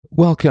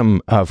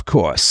Welcome, of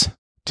course,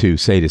 to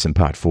Sadism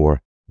Part 4.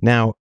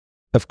 Now,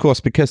 of course,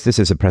 because this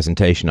is a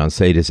presentation on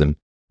sadism,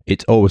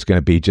 it's always going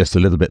to be just a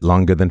little bit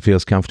longer than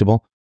feels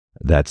comfortable.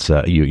 That's,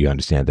 you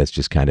understand, that's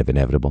just kind of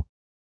inevitable.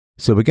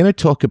 So we're going to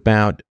talk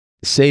about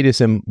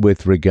sadism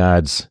with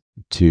regards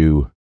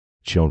to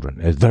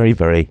children. A very,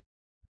 very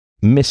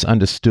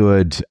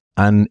misunderstood,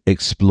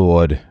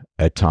 unexplored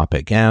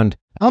topic. And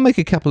I'll make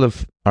a couple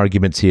of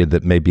arguments here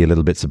that may be a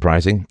little bit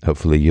surprising.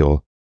 Hopefully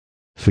you'll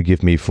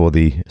forgive me for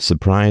the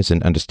surprise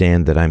and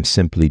understand that I'm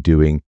simply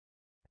doing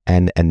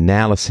an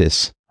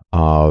analysis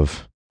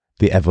of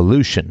the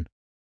evolution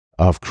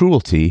of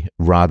cruelty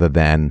rather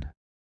than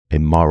a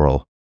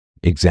moral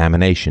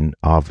examination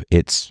of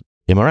its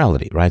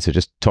immorality, right? So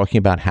just talking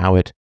about how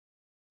it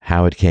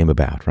came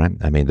about, right?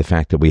 I mean, the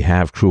fact that we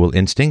have cruel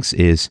instincts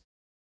is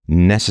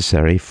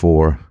necessary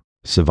for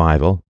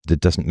survival. That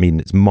doesn't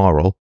mean it's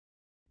moral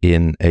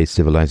in a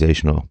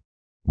civilizational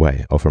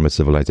way or from a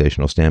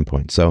civilizational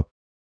standpoint. So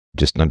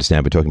just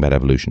understand we're talking about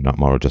evolution, not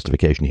moral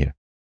justification here.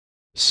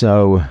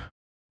 So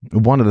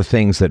one of the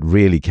things that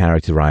really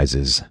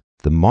characterizes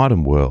the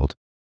modern world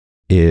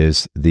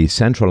is the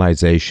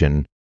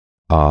centralization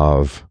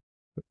of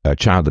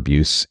child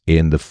abuse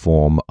in the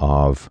form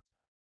of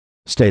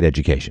state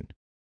education.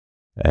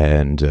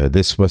 And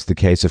this was the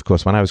case, of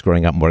course, when I was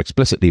growing up more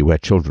explicitly, where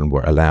children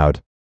were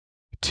allowed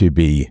to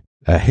be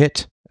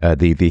hit.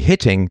 The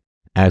hitting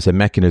as a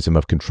mechanism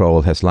of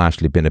control has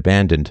largely been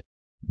abandoned,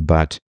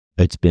 but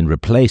it's been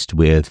replaced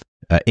with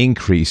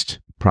increased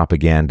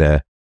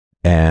propaganda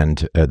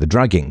and the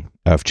drugging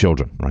of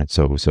children, right?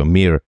 So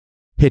mere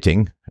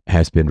hitting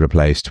has been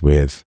replaced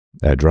with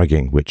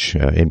drugging, which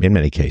in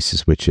many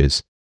cases, which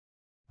is,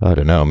 I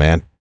don't know,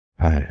 man.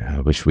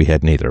 I wish we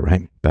had neither,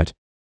 right? But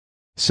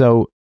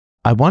so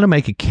I want to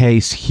make a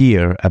case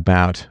here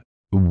about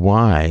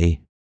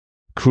why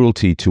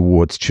cruelty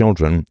towards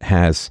children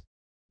has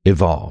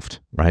evolved,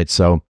 right?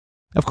 So,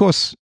 of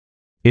course,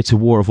 it's a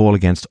war of all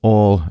against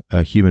all.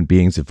 Human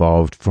beings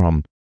evolved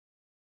from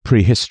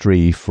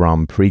prehistory,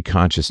 from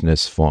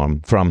pre-consciousness,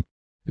 from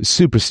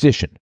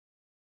superstition.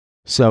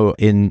 So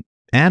in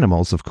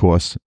animals, of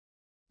course,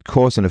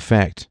 cause and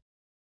effect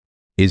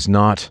is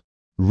not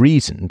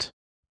reasoned.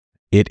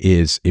 It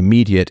is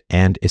immediate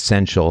and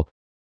essential.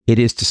 It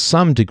is to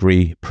some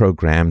degree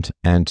programmed,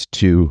 and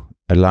to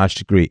a large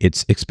degree,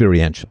 it's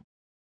experiential.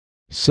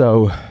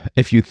 So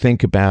if you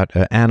think about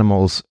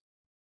animals,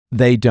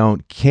 they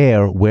don't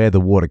care where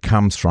the water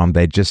comes from.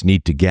 They just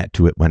need to get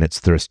to it when it's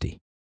thirsty,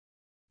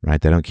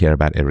 right? They don't care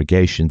about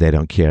irrigation. They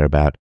don't care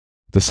about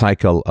the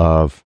cycle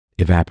of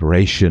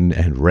evaporation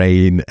and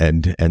rain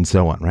and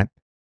so on, right?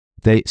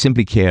 They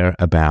simply care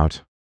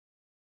about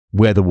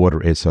where the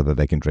water is so that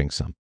they can drink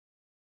some.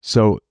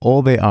 So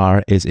all they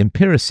are is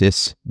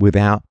empiricists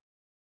without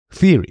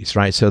theories,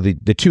 right? So the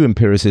two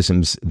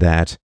empiricisms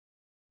that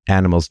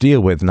animals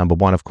deal with, number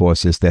one, of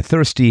course, is they're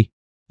thirsty,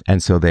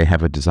 and so they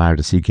have a desire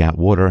to seek out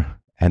water,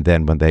 and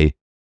then when they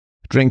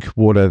drink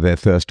water, their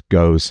thirst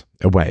goes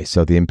away.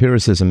 So the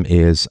empiricism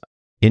is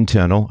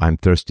internal, I'm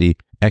thirsty;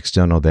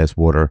 external, there's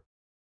water,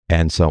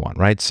 and so on,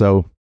 right?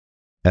 So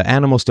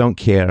animals don't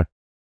care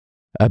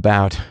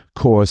about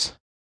cause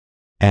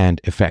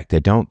and effect. They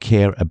don't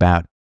care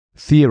about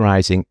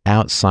theorizing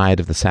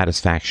outside of the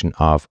satisfaction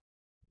of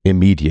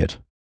immediate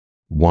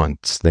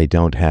wants. They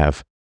don't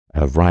have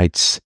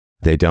rights.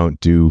 They don't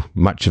do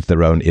much of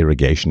their own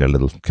irrigation.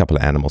 A couple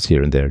of animals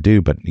here and there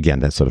do, but again,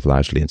 that's sort of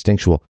largely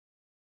instinctual.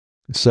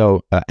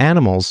 So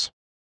animals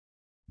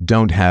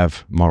don't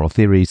have moral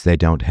theories. They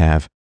don't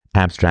have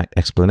abstract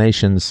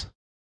explanations.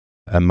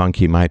 A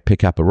monkey might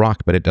pick up a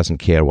rock, but it doesn't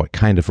care what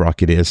kind of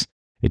rock it is.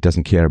 It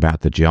doesn't care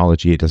about the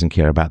geology. It doesn't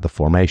care about the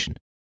formation.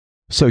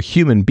 So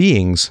human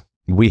beings,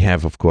 we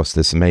have, of course,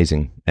 this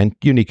amazing and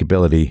unique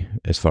ability,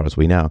 as far as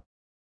we know,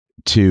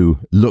 to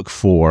look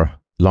for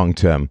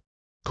long-term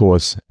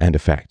cause and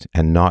effect,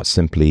 and not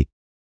simply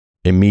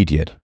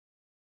immediate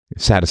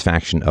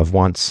satisfaction of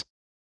wants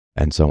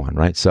and so on,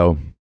 right? So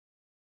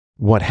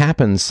what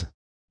happens,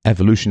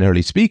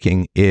 evolutionarily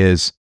speaking,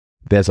 is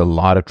there's a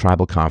lot of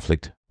tribal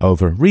conflict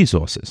over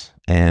resources.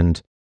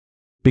 And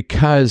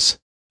because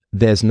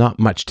there's not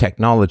much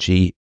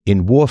technology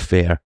in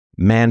warfare,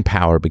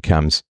 manpower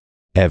becomes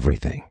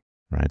everything,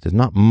 right? There's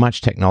not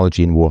much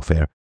technology in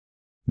warfare,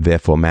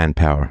 therefore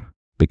manpower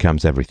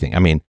becomes everything. I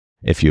mean,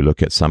 if you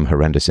look at some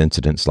horrendous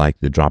incidents like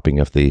the dropping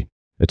of the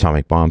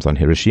atomic bombs on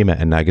Hiroshima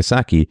and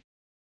Nagasaki,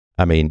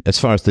 I mean, as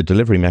far as the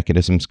delivery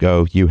mechanisms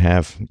go, you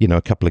have,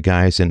 a couple of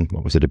guys in,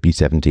 what was it, a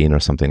B-17 or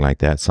something like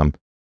that, some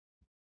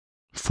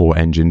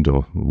four-engined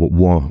or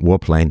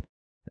warplane,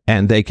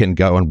 and they can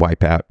go and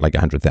wipe out like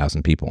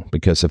 100,000 people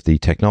because of the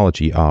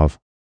technology of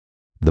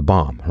the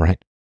bomb,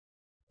 right?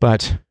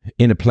 But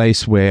in a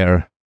place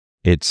where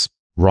it's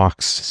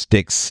rocks,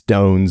 sticks,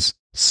 stones,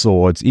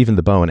 swords, even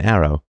the bow and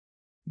arrow,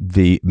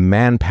 the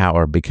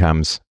manpower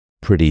becomes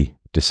pretty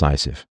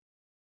decisive.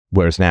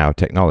 Whereas now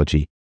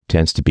technology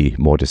tends to be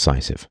more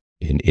decisive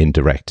in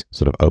direct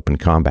sort of open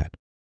combat.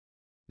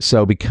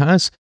 So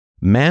because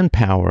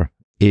manpower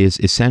is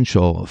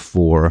essential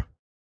for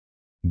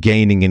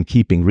gaining and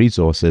keeping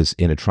resources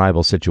in a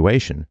tribal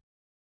situation,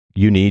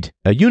 you need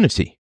a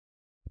unity.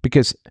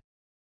 Because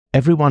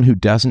everyone who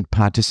doesn't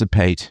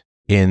participate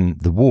in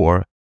the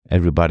war,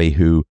 everybody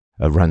who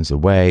runs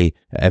away,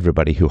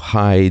 everybody who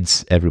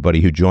hides,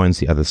 everybody who joins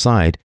the other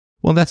side,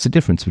 well, that's the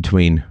difference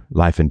between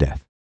life and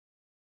death.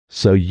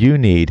 So you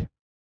need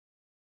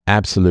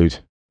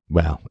absolute,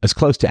 well, as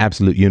close to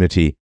absolute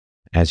unity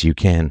as you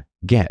can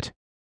get.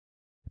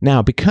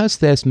 Now, because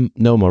there's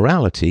no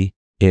morality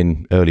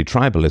in early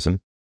tribalism,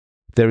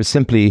 there is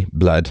simply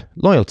blood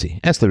loyalty,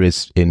 as there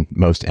is in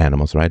most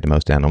animals, right?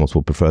 Most animals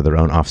will prefer their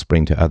own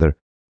offspring to other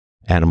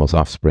animals'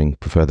 offspring,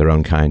 prefer their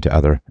own kind to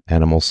other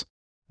animals,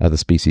 other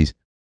species.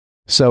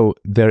 So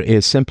there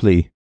is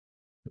simply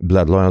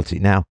blood loyalty.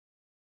 Now,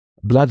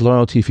 blood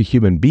loyalty for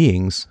human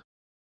beings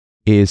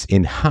is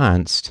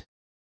enhanced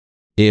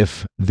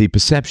if the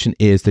perception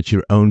is that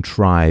your own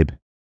tribe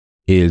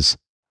is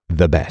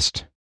the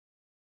best.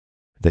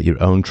 That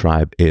your own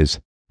tribe is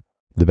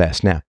the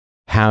best. Now,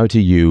 how do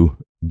you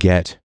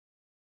get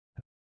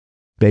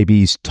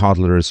babies,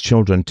 toddlers,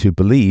 children to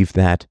believe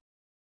that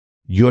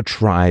your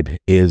tribe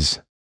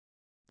is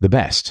the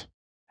best?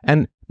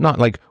 And not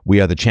like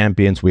we are the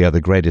champions, we are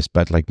the greatest,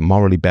 but like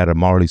morally better,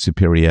 morally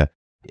superior.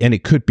 And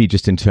it could be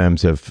just in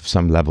terms of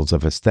some levels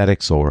of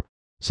aesthetics or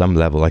some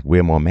level like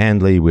we're more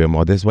manly, we're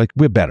more this, like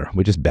we're better,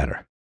 we're just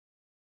better.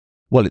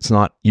 Well, it's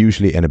not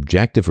usually an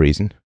objective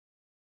reason.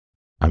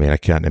 I mean, I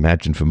can't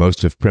imagine for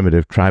most of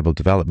primitive tribal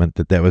development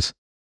that there was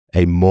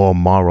a more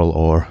moral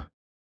or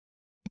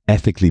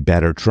ethically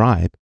better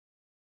tribe.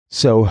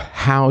 So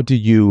how do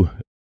you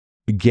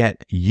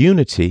get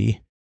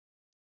unity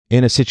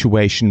in a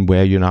situation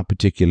where you're not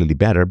particularly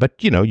better,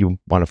 but you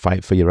want to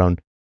fight for your own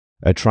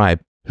tribe?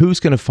 Who's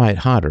going to fight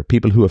harder?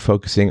 People who are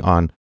focusing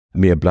on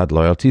mere blood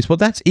loyalties? Well,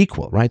 that's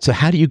equal, right? So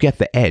how do you get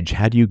the edge?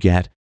 How do you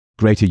get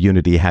greater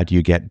unity? How do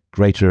you get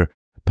greater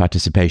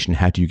participation?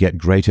 How do you get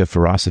greater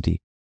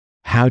ferocity?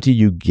 How do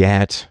you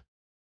get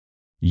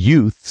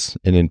youths,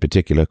 and in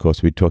particular, of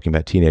course, we're talking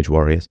about teenage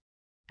warriors,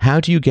 how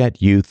do you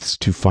get youths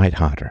to fight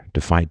harder,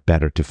 to fight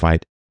better, to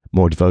fight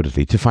more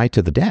devotedly, to fight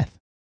to the death,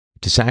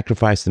 to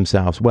sacrifice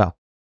themselves? Well,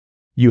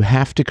 you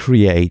have to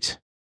create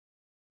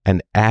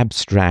an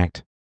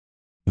abstract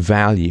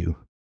value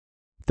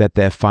that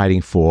they're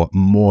fighting for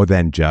more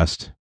than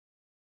just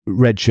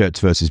red shirts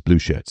versus blue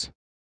shirts,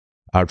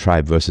 our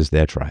tribe versus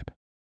their tribe.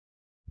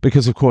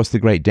 Because, of course, the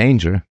great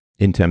danger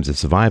in terms of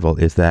survival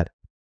is that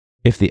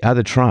if the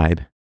other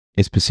tribe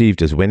is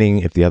perceived as winning,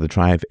 if the other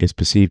tribe is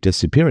perceived as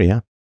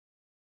superior,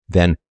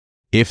 then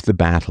if the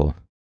battle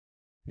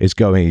is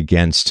going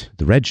against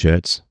the red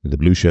shirts, the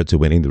blue shirts are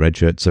winning, the red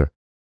shirts are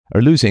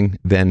losing,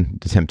 then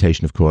the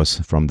temptation, of course,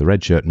 from the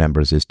red shirt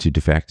members is to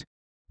defect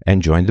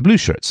and join the blue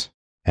shirts.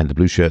 And the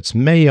blue shirts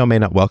may or may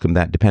not welcome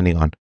that, depending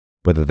on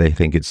whether they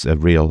think it's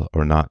real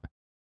or not.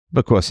 But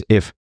of course,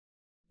 if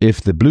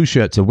the blue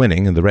shirts are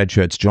winning and the red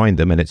shirts join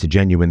them and it's a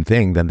genuine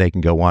thing, then they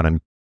can go on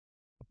and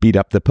beat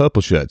up the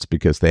purple shirts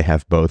because they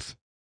have both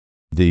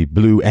the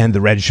blue and the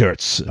red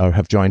shirts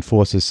have joined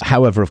forces.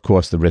 However, of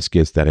course, the risk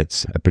is that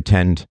it's a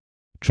pretend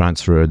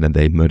transfer and then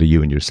they murder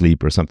you in your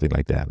sleep or something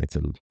like that.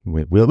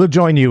 We'll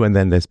join you, and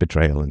then there's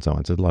betrayal and so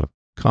on. So there's a lot of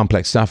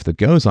complex stuff that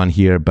goes on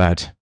here.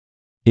 But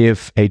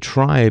if a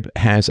tribe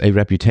has a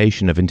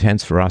reputation of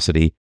intense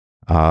ferocity,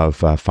 of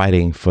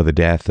fighting for the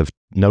death, of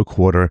no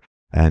quarter,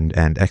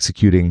 and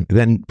executing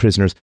then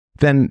prisoners,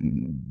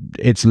 then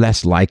it's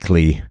less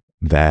likely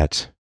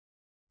that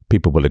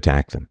people will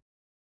attack them.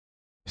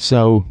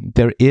 So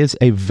there is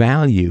a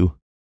value,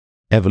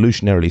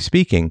 evolutionarily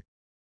speaking,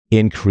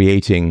 in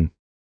creating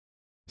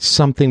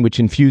something which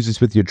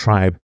infuses with your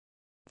tribe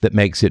that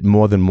makes it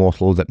more than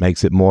mortal, that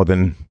makes it more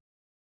than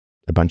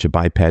a bunch of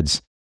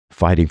bipeds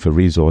fighting for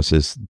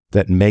resources,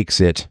 that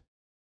makes it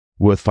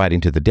worth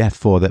fighting to the death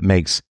for, that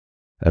makes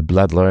a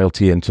blood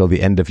loyalty until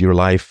the end of your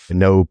life,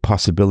 no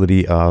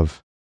possibility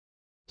of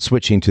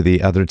switching to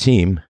the other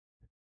team,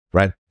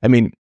 right? I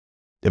mean,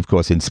 of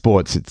course, in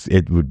sports,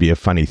 it would be a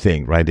funny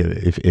thing, right?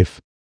 If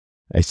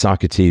a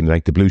soccer team,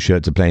 like the blue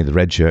shirts are playing the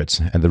red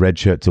shirts and the red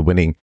shirts are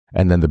winning,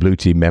 and then the blue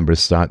team members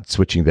start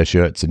switching their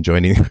shirts and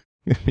joining,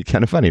 it'd be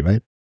kind of funny,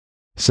 right?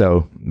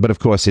 So, but of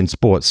course, in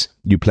sports,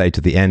 you play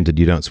to the end and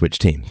you don't switch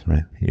teams,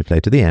 right? You play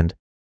to the end,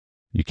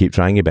 you keep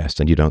trying your best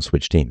and you don't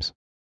switch teams.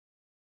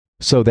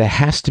 So there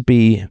has to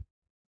be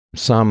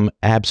some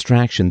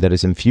abstraction that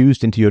is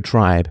infused into your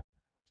tribe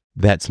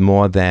that's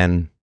more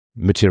than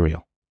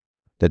material.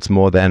 That's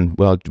more than,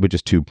 well, we're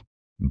just two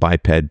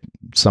biped,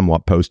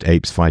 somewhat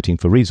post-apes fighting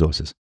for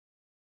resources.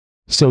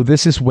 So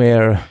this is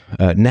where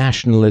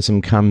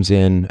nationalism comes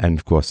in, and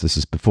of course this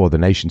is before the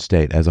nation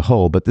state as a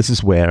whole, but this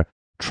is where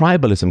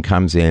tribalism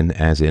comes in,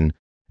 as in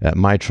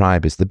my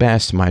tribe is the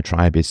best, my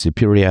tribe is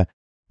superior,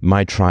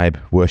 my tribe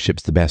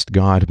worships the best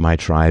god, my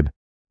tribe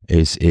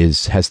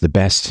has the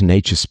best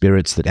nature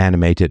spirits that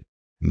animate it,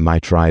 my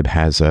tribe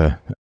has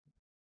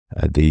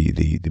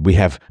we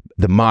have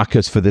the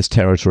markers for this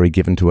territory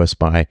given to us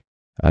by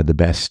the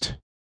best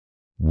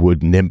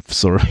wood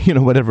nymphs, or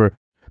whatever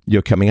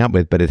you're coming up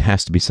with, but it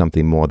has to be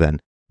something more than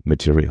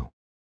material.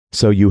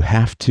 So you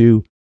have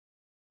to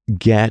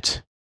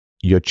get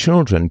your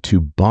children to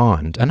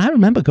bond. And I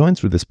remember going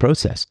through this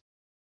process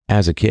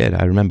as a kid.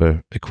 I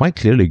remember quite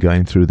clearly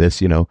going through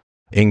this,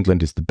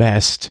 England is the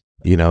best,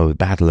 the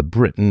Battle of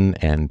Britain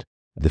and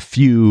the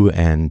Few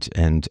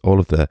and all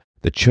of the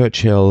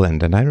Churchill.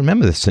 And I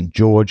remember the St.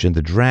 George and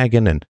the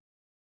Dragon, and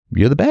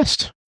you're the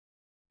best.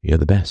 You're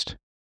the best.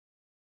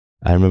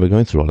 I remember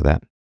going through all of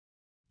that.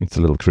 It's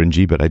a little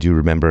cringy, but I do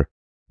remember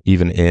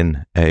even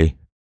in a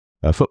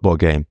football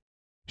game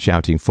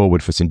shouting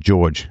forward for St.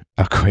 George.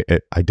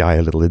 I die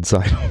a little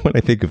inside when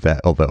I think of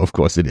that, although of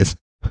course it is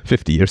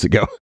 50 years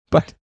ago.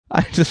 But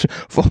I just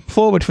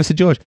forward for St.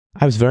 George.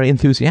 I was very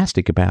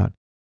enthusiastic about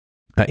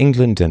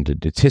England and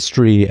its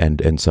history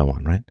and so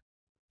on, right?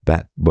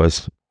 That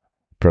was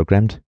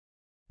programmed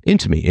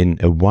into me in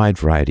a wide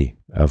variety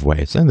of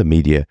ways. And the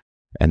media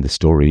and the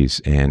stories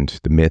and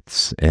the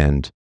myths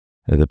and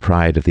the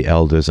pride of the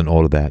elders and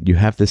all of that. You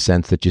have this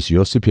sense that just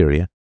you're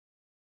superior.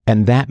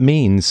 And that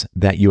means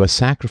that you are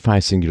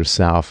sacrificing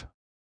yourself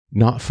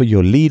not for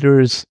your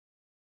leaders,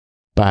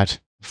 but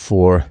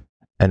for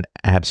an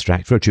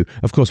abstract virtue.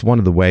 Of course, one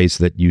of the ways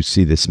that you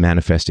see this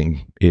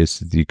manifesting is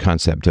the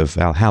concept of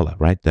Valhalla,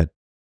 right? That,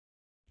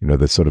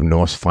 the sort of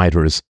Norse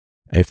fighters,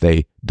 if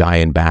they die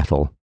in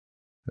battle,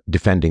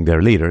 defending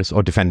their leaders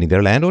or defending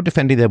their land or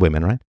defending their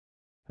women, right?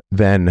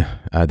 Then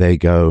they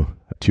go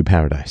to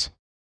paradise.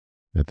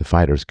 That the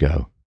fighters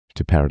go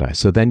to paradise.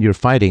 So then you're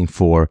fighting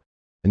for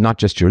not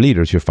just your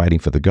leaders, you're fighting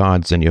for the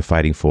gods, and you're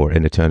fighting for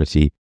an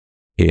eternity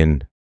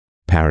in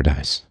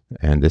paradise.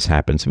 And this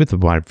happens with a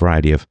wide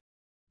variety of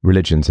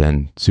religions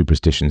and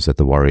superstitions that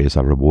the warriors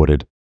are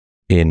rewarded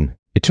in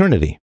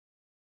eternity.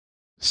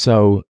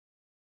 So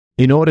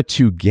in order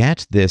to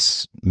get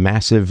this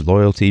massive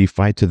loyalty,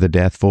 fight to the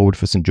death, forward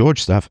for St.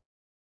 George stuff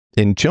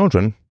in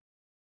children,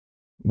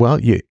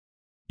 well, you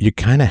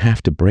kind of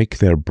have to break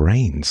their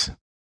brains,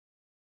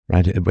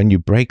 right? When you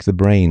break the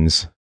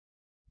brains,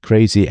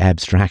 crazy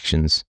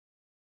abstractions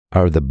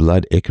are the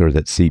blood ichor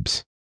that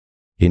seeps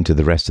into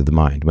the rest of the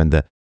mind. When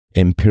the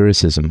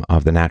empiricism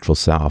of the natural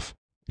self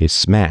is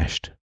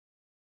smashed,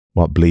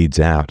 what bleeds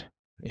out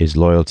is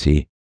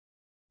loyalty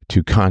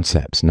to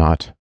concepts,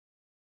 not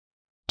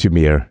to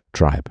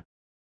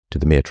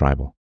the mere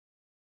tribal.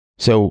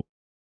 So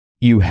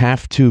you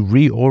have to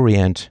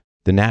reorient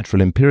the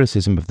natural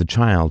empiricism of the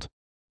child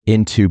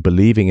into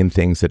believing in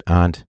things that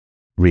aren't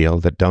real,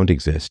 that don't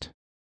exist,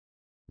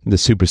 the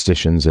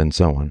superstitions and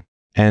so on,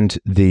 and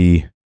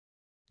the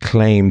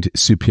claimed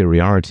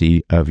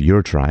superiority of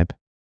your tribe.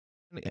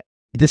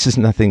 This is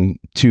nothing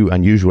too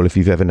unusual if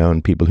you've ever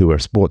known people who are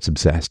sports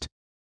obsessed,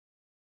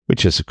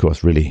 which is, of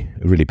course, really,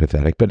 really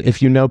pathetic. But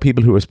if you know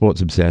people who are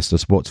sports obsessed or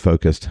sports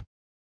focused,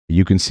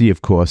 you can see,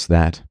 of course,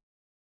 that,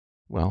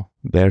 well,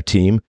 their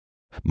team,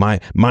 my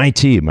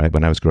team, right,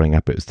 when I was growing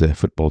up, it was the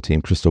football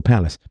team, Crystal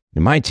Palace.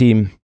 And my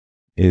team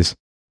is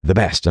the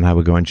best, and I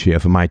would go and cheer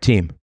for my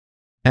team.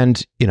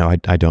 And,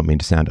 I don't mean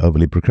to sound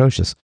overly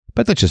precocious,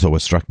 but that just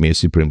always struck me as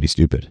supremely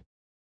stupid.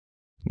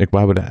 Like,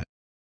 why would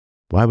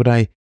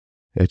I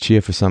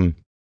cheer for some...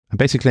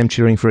 Basically, I'm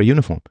cheering for a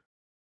uniform.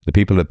 The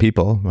people are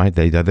people, right?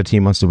 The other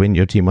team wants to win,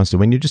 your team wants to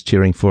win. You're just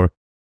cheering for...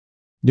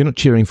 You're not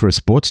cheering for a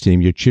sports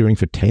team, you're cheering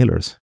for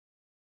tailors.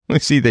 I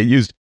see they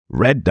used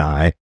red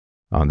dye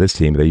on this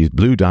team, they used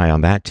blue dye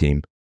on that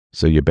team.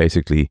 So you're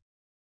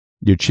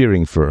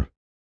cheering for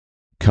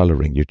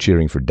coloring, you're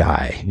cheering for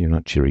dye. You're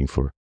not cheering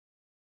for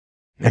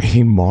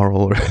anything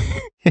moral.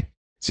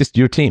 It's just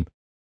your team.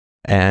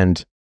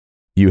 And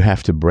you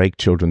have to break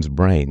children's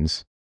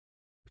brains.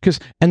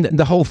 And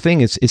the whole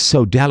thing is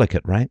so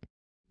delicate, right?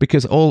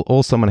 Because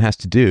all someone has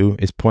to do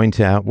is point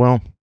out,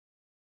 well,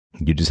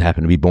 you just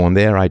happen to be born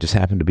there, I just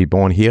happen to be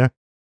born here.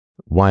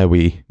 Why are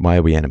we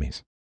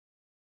enemies?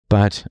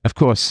 But, of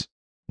course,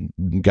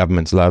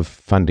 governments love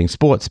funding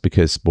sports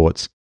because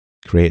sports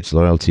creates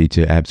loyalty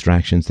to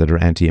abstractions that are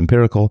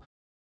anti-empirical,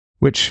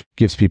 which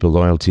gives people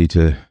loyalty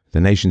to the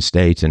nation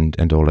state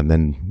and all, and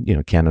then,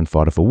 cannon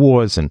fodder for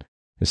wars and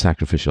the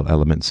sacrificial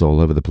elements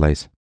all over the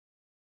place.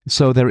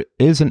 So there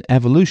is an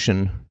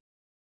evolutionary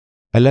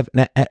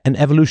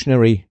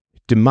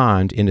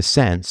demand, in a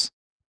sense,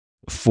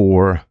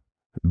 for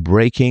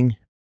breaking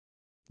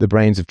the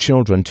brains of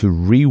children to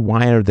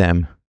rewire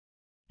them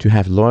to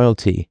have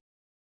loyalty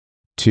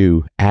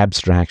to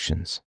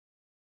abstractions.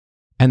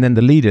 And then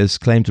the leaders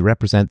claim to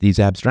represent these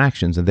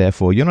abstractions, and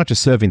therefore you're not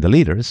just serving the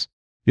leaders,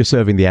 you're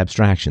serving the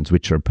abstractions,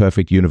 which are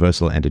perfect,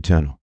 universal, and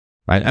eternal.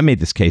 Right? I made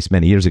this case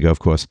many years ago, of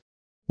course.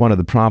 One of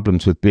the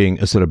problems with being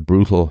a sort of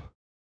brutal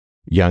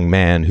young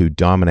man who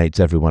dominates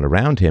everyone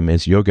around him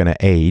is you're going to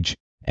age,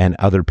 and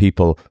other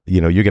people,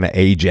 you're going to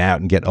age out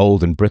and get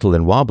old and brittle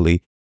and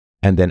wobbly,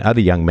 and then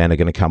other young men are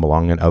going to come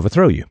along and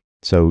overthrow you.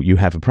 So you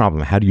have a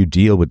problem. How do you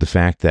deal with the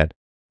fact that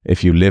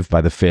if you live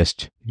by the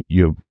fist,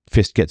 your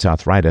fist gets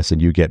arthritis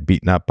and you get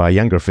beaten up by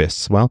younger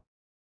fists? Well,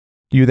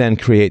 you then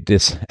create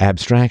this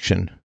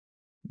abstraction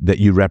that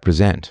you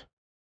represent,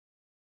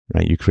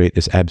 right? You create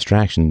this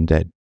abstraction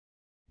that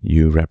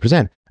you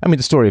represent. I mean,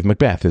 the story of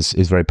Macbeth is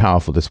very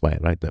powerful this way,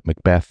 right? That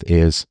Macbeth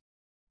is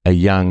a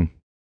young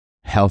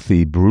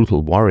healthy,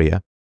 brutal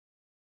warrior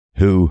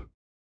who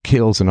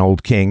kills an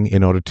old king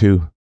in order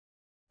to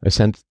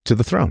ascend to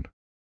the throne.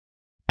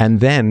 And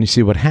then you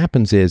see what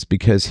happens is,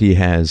 because he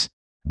has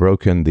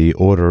broken the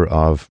order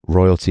of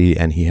royalty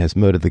and he has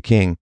murdered the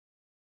king,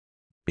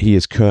 he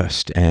is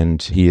cursed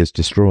and he is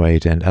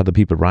destroyed, and other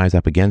people rise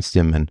up against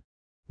him, and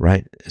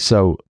right?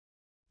 So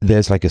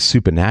there's like a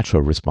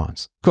supernatural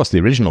response. Of course, the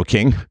original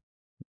king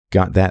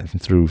got that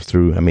through,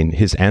 I mean,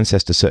 his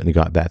ancestors certainly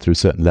got that through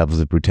certain levels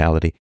of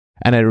brutality.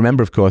 And I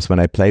remember, of course, when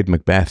I played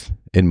Macbeth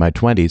in my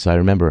 20s, I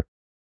remember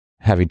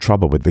having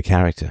trouble with the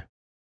character.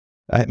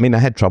 I mean, I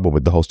had trouble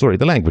with the whole story.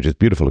 The language is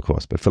beautiful, of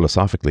course, but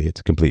philosophically,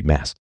 it's a complete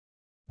mess.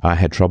 I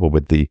had trouble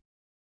with the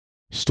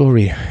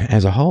story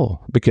as a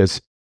whole,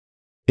 because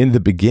in the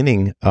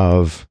beginning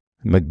of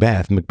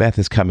Macbeth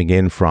is coming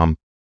in from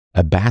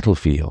a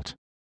battlefield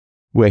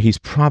where he's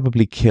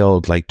probably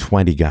killed like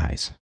 20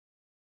 guys,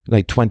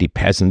 like 20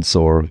 peasants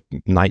or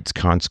knights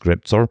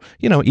conscripts, or,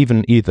 you know,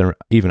 even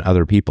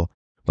other people,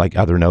 like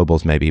other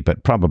nobles maybe,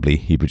 but probably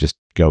he would just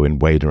go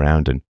and wade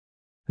around, and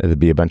there'd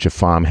be a bunch of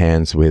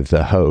farmhands with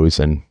hoes,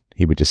 and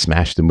he would just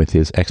smash them with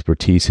his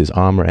expertise, his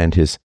armor, and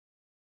his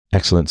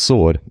excellent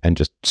sword, and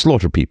just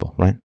slaughter people,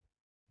 right?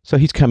 So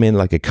he's come in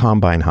like a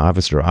combine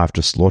harvester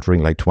after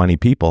slaughtering like 20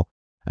 people,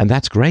 and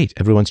that's great.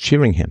 Everyone's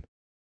cheering him.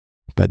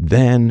 But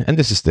then, and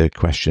this is the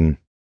question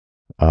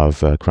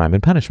of crime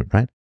and punishment,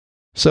 right?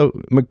 So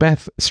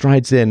Macbeth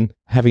strides in,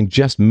 having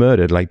just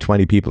murdered like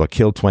 20 people or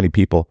killed 20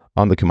 people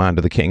on the command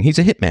of the king. He's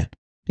a hitman.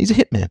 He's a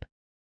hitman.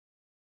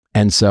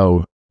 And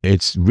so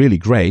it's really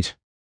great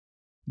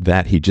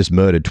that he just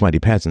murdered 20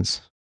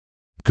 peasants.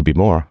 Could be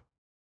more,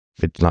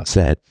 if it's not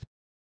said.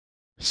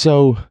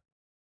 So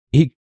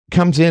he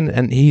comes in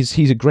and he's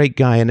a great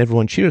guy, and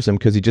everyone cheers him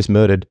because he just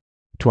murdered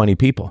 20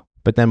 people.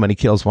 But then when he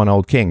kills one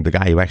old king, the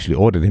guy who actually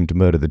ordered him to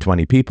murder the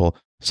 20 people,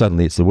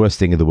 suddenly it's the worst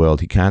thing in the world.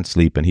 He can't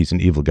sleep, and he's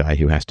an evil guy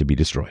who has to be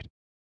destroyed.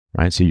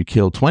 Right? So you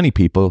kill 20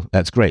 people,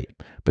 that's great.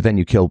 But then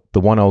you kill the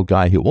one old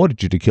guy who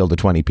ordered you to kill the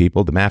 20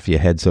 people, the mafia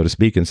head, so to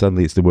speak, and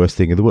suddenly it's the worst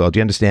thing in the world. Do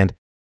you understand?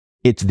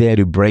 It's there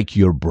to break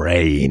your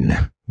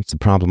brain. It's the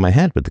problem I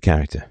had with the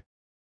character.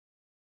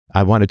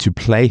 I wanted to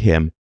play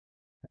him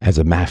as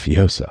a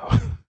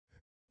mafioso.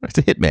 It's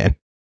a hitman.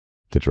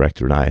 The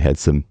director and I had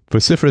some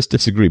vociferous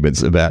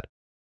disagreements about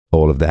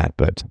all of that,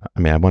 but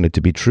I mean, I wanted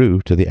to be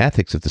true to the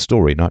ethics of the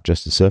story, not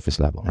just the surface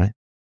level, right?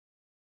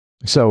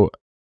 So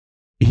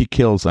he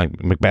kills,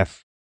 like,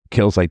 Macbeth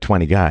kills like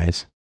 20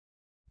 guys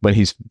when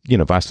he's, you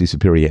know, vastly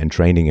superior in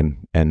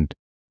training and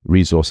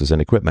resources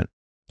and equipment.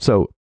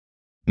 So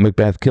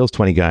Macbeth kills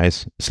 20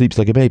 guys, sleeps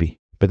like a baby,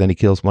 but then he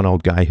kills one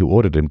old guy who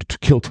ordered him to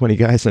kill 20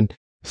 guys, and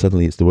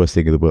suddenly it's the worst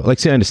thing in the world. Like,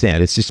 so I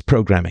understand, it's just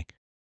programming.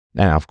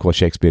 Now, of course,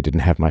 Shakespeare didn't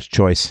have much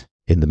choice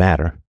in the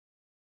matter,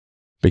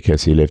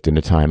 because he lived in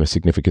a time of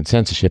significant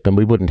censorship, and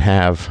we wouldn't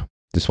have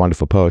this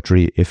wonderful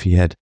poetry if he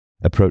had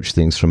approached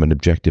things from an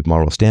objective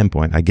moral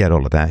standpoint. I get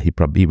all of that.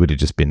 He would have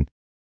just been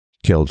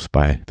killed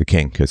by the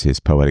king, because his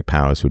poetic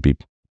powers would be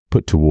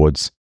put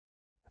towards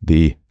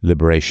the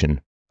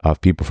liberation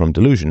of people from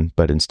delusion.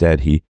 But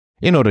instead,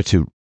 in order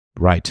to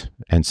write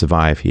and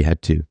survive, he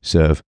had to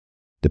serve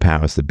the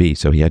powers that be.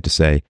 So he had to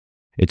say,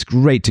 it's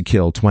great to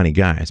kill 20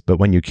 guys, but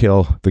when you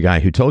kill the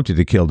guy who told you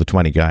to kill the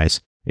 20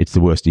 guys, it's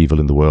the worst evil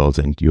in the world,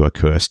 and you are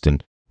cursed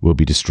and will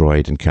be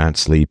destroyed and can't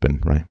sleep,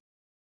 and right.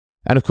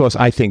 And of course,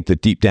 I think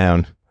that deep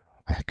down,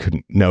 I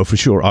couldn't know for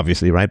sure,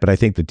 obviously, right? But I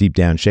think that deep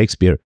down,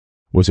 Shakespeare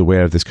was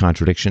aware of this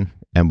contradiction,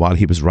 and while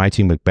he was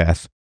writing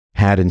Macbeth,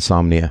 had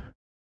insomnia,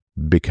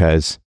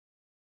 because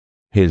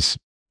his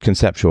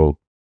conceptual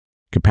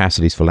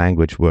capacities for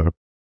language were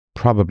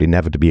probably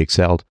never to be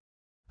excelled,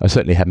 or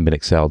certainly haven't been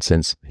excelled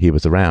since he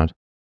was around,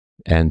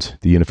 and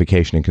the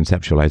unification and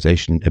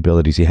conceptualization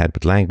abilities he had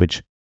with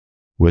language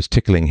was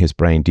tickling his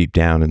brain deep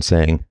down and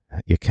saying,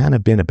 you're kind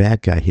of being a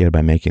bad guy here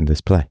by making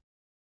this play.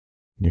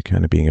 You're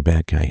kind of being a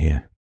bad guy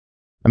here.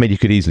 I mean, you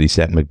could easily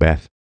set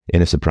Macbeth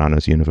in a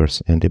Sopranos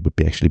universe, and it would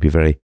actually be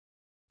very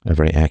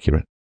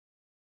accurate.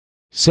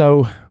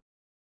 So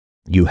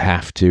you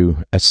have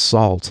to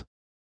assault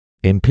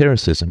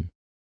empiricism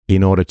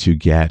in order to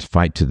get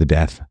fight to the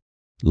death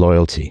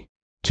loyalty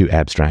to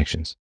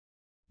abstractions.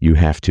 You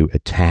have to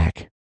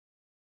attack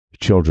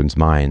children's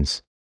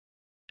minds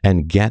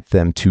and get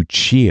them to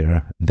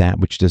cheer that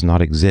which does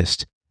not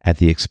exist at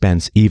the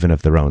expense even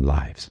of their own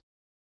lives.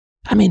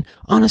 I mean,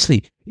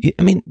 honestly,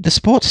 the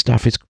sports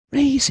stuff is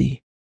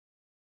crazy.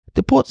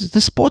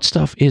 The sports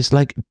stuff is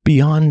like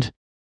beyond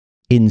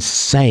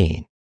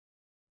insane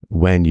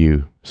when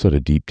you sort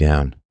of deep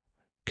down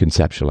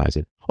conceptualize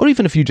it. Or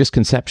even if you just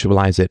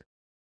conceptualize it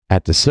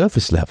at the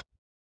surface level,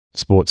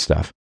 sports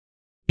stuff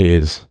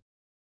is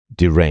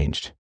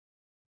deranged.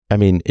 I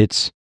mean,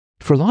 it's,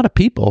 for a lot of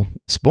people,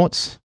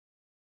 sports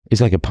is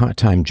like a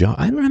part-time job.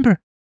 I remember,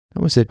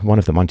 one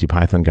of the Monty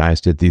Python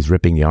guys did these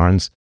ripping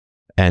yarns,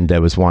 and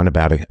there was one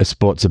about a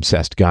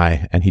sports-obsessed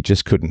guy, and he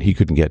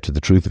couldn't get to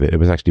the truth of it. It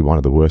was actually one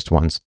of the worst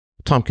ones.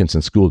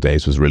 Tompkinson's School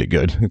Days was really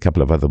good. A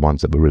couple of other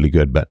ones that were really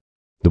good, but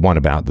the one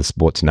about the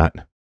sports nut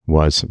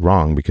was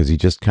wrong, because he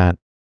just can't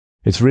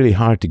It's really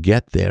hard to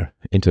get there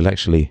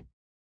intellectually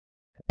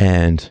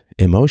and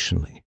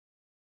emotionally.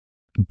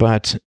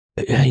 But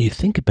you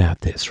think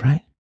about this,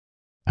 right?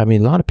 I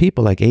mean, a lot of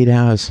people like 8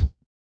 hours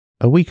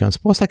a week on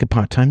sports, like a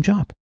part-time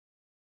job,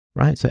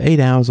 right? So 8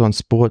 hours on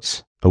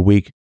sports a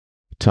week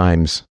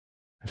times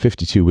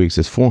 52 weeks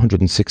is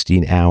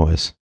 416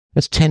 hours.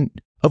 That's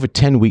over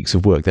 10 weeks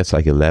of work. That's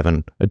like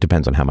 11. It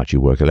depends on how much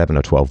you work, 11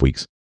 or 12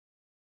 weeks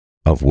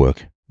of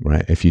work,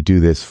 right? If you do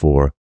this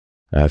for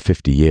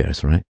 50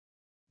 years, right?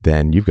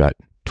 Then you've got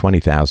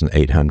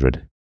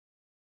 20,800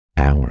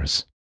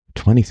 hours.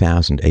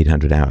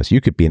 20,800 hours.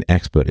 You could be an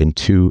expert in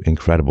two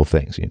incredible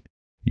things.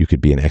 You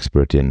could be an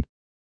expert in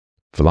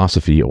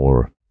philosophy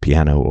or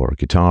piano or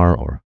guitar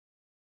or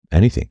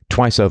anything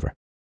twice over.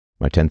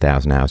 My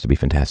 10,000 hours to be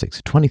fantastic.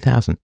 So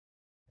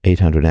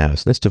 20,800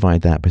 hours. Let's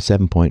divide that by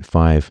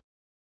 7.5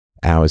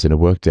 hours in a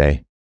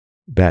workday.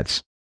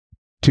 That's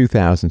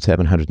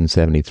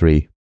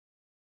 2,773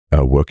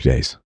 work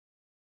days.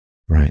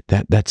 Right?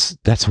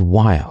 That's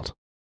wild.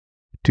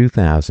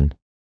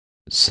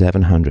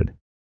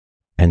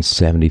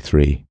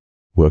 2,773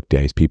 work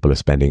days people are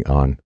spending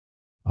on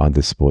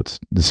the sports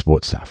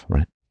stuff,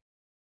 right?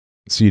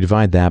 So you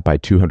divide that by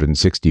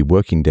 260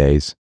 working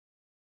days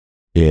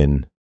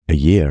in a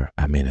year.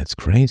 I mean, it's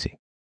crazy.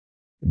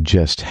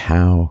 Just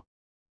how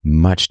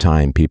much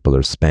time people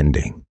are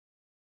spending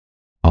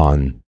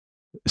on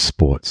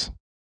sports.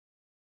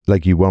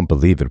 Like, you won't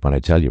believe it when I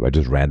tell you. I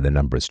just ran the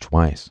numbers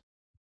twice.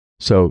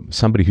 So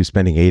somebody who's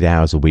spending 8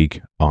 hours a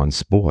week on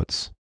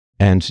sports,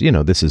 and,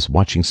 this is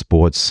watching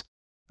sports.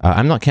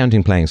 I'm not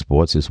counting playing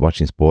sports. It's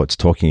watching sports,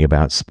 talking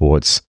about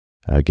sports,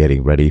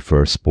 getting ready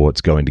for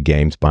sports, going to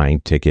games, buying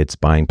tickets,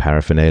 buying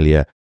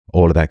paraphernalia,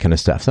 all of that kind of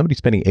stuff. Somebody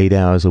spending 8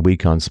 hours a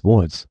week on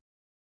sports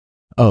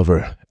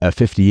over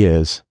 50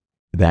 years,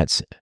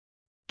 that's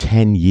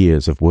 10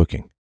 years of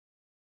working.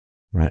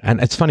 Right.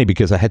 And it's funny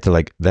because I had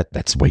to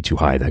that's way too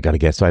high. I got to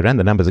guess. So I ran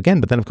the numbers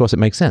again, but then of course it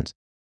makes sense.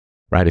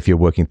 Right. If you're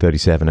working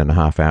 37 and a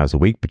half hours a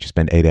week, but you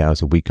spend 8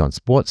 hours a week on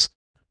sports,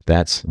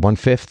 that's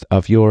 1/5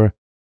 of your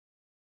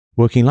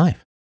working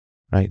life.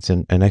 Right. It's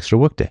an extra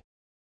workday.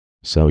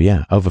 So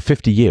yeah, over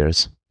 50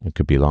 years, it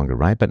could be longer,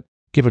 right? But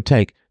give or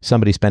take,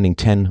 somebody spending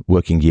 10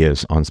 working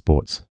years on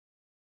sports.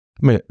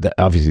 I mean, that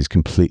obviously is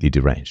completely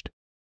deranged.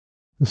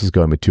 This is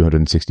going with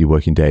 260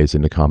 working days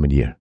in a common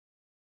year,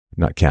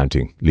 not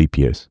counting leap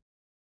years.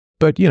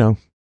 But,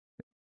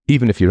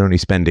 even if you're only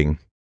spending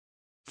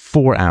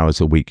 4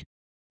 hours a week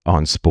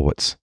on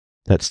sports,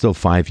 that's still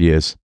 5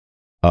 years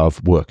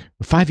of work.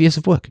 5 years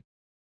of work.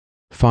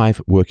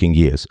 5 working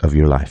years of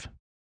your life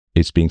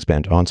is being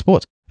spent on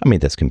sports. I mean,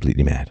 that's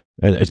completely mad.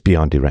 It's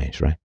beyond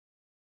deranged, right?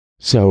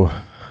 So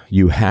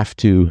you have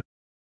to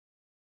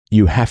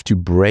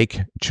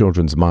break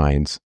children's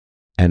minds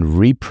and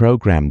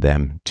reprogram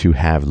them to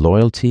have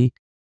loyalty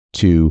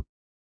to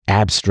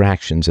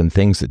abstractions and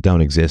things that don't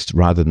exist,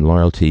 rather than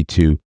loyalty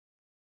to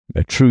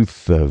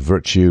truth,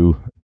 virtue,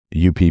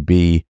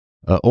 UPB,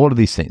 all of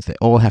these things. They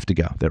all have to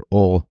go.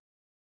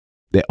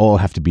 They all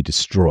have to be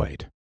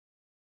destroyed.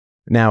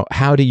 Now,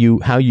 how do you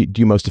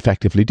most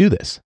effectively do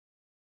this?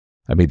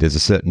 I mean, there's a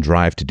certain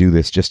drive to do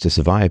this just to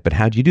survive, but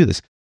how do you do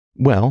this?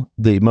 Well,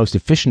 the most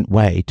efficient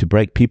way to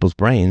break people's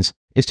brains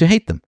is to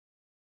hate them,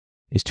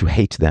 is to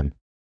hate them.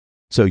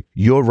 So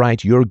you're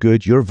right, you're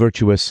good, you're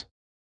virtuous,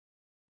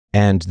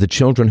 and the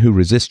children who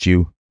resist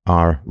you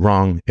are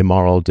wrong,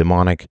 immoral,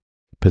 demonic,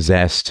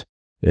 possessed,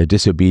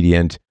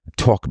 disobedient,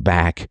 talk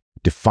back,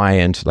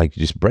 defiant, like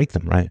you just break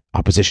them, right?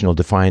 Oppositional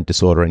defiant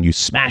disorder, and you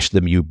smash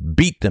them, you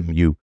beat them,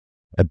 you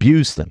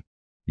abuse them,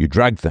 you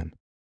drug them,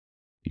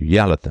 you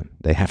yell at them.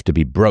 They have to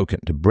be broken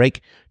to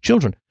break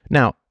children.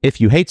 Now,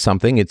 if you hate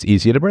something, it's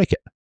easier to break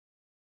it.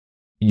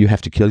 You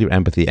have to kill your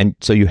empathy, and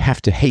so you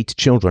have to hate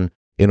children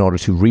in order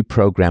to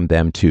reprogram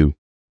them to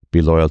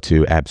be loyal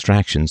to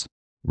abstractions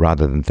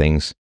rather than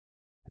things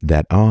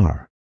that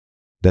are.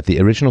 That the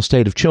original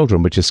state of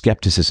children, which is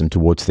skepticism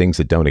towards things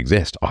that don't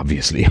exist,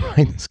 obviously,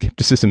 right?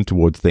 Skepticism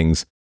towards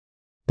things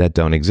that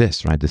don't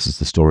exist, right? This is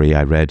the story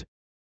I read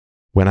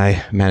when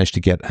I managed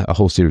to get a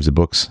whole series of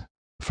books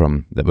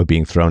that were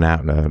being thrown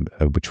out,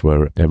 which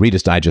were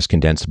Reader's Digest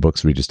condensed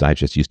books. Reader's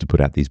Digest used to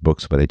put out these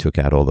books where they took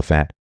out all the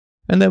fat.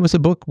 And there was a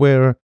book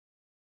where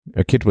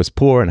a kid was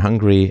poor and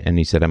hungry, and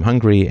he said, "I'm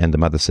hungry," and the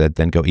mother said,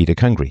 "Then go eat a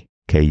kungry,"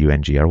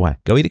 Kungry.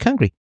 Go eat a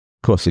kungry.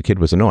 Of course, the kid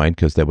was annoyed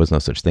because there was no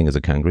such thing as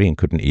a kungry and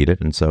couldn't eat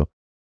it, and so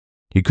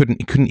he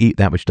couldn't eat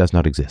that which does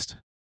not exist.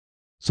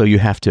 So you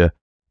have to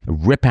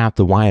rip out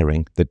the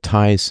wiring that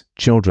ties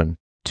children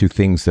to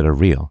things that are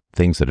real,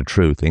 things that are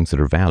true, things that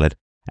are valid,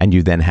 and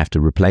you then have to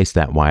replace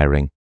that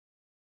wiring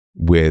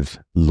with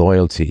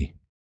loyalty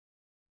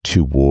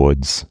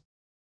towards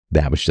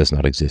that which does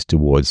not exist,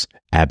 towards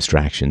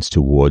abstractions,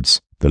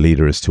 towards the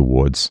leaders,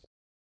 towards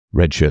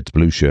red shirts,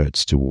 blue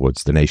shirts,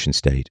 towards the nation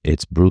state.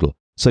 It's brutal.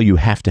 So you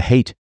have to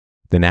hate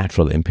the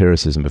natural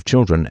empiricism of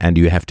children, and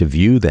you have to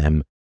view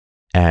them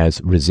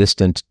as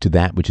resistant to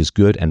that which is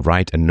good and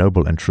right and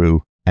noble and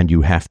true, and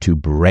you have to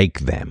break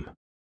them.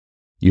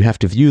 You have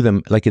to view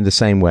them like in the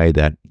same way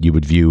that you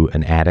would view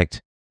an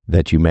addict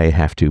that you may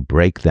have to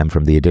break them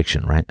from the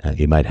addiction, right?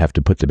 You might have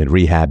to put them in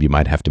rehab. You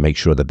might have to make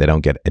sure that they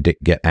don't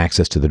get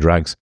access to the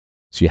drugs.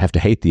 So you have to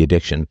hate the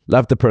addiction,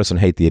 love the person,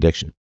 hate the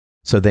addiction.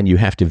 So then you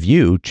have to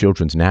view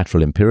children's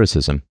natural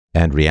empiricism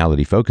and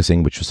reality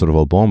focusing, which was sort of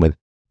all born with,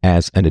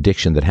 as an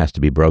addiction that has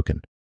to be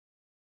broken.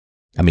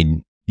 I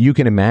mean, you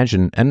can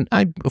imagine, and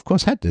I, of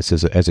course, had this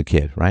as a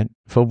kid, right?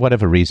 For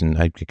whatever reason,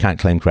 I can't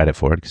claim credit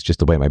for it. It's just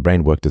the way my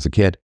brain worked as a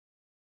kid.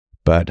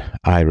 But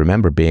I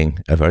remember being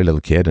a very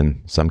little kid,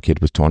 and some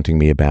kid was taunting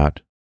me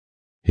about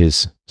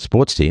his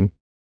sports team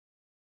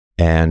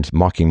and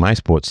mocking my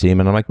sports team.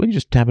 And I'm like, well, you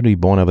just happen to be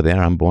born over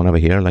there. I'm born over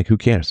here. Like, who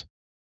cares?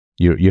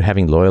 You're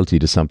having loyalty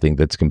to something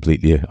that's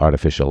completely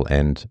artificial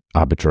and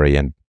arbitrary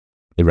and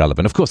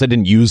irrelevant. Of course, I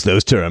didn't use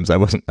those terms. I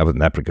wasn't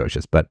that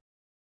precocious, but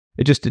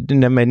it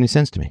didn't have made any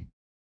sense to me.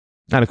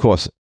 And of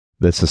course,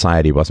 the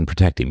society wasn't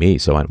protecting me.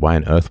 So why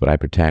on earth would I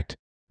protect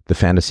the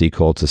fantasy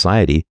called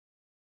society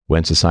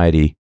when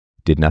society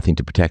did nothing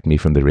to protect me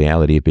from the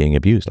reality of being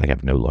abused? Like, I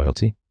have no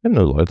loyalty. I have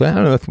no loyalty. I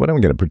don't know what am I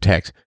going to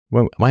protect?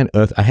 Why on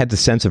earth? I had the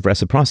sense of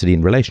reciprocity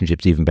in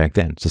relationships even back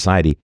then.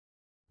 Society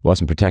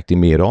wasn't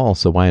protecting me at all.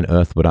 So why on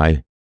earth would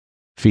I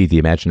feed the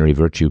imaginary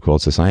virtue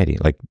called society?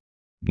 Like,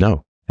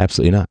 no,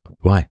 absolutely not.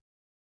 Why?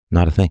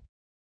 Not a thing.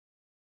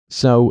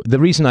 So the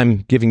reason I'm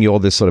giving you all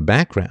this sort of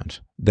background,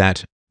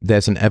 that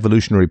there's an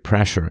evolutionary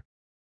pressure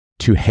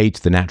to hate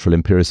the natural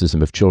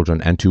empiricism of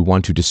children and to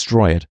want to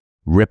destroy it,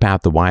 rip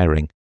out the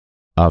wiring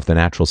of the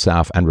natural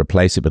self and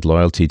replace it with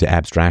loyalty to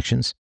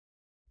abstractions.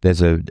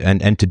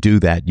 And to do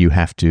that, you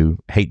have to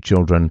hate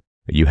children.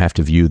 You have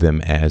to view them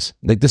as,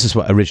 like, this is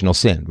what original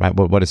sin, right?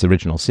 What is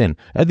original sin?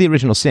 The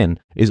original sin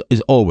is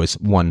always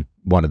one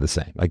of the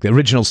same. Like, the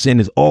original sin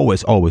is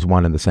always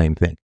one and the same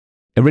thing.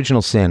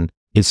 Original sin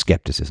is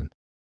skepticism,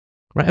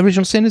 right?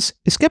 Original sin is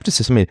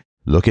skepticism. I mean,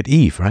 look at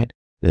Eve, right?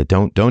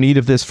 Don't eat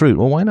of this fruit.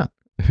 Well, why not?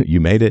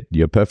 You made it.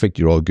 You're perfect.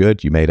 You're all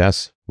good. You made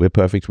us. We're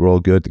perfect. We're all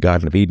good. The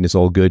Garden of Eden is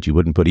all good. You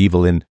wouldn't put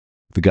evil in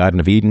the Garden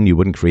of Eden. You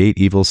wouldn't create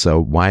evil. So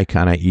why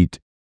can't I eat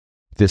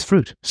this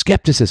fruit?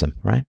 Skepticism,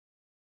 right?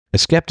 A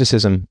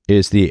skepticism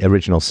is the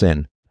original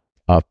sin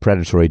of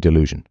predatory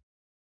delusion.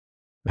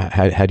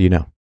 How do you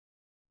know?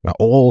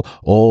 Well,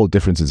 all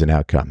differences in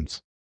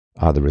outcomes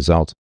are the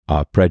result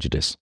of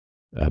prejudice,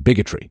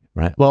 bigotry,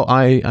 right? Well,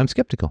 I'm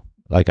skeptical.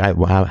 Like,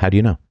 how do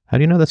you know? How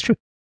do you know that's true?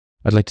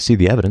 I'd like to see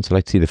the evidence. I'd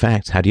like to see the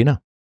facts. How do you know?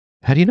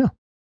 How do you know?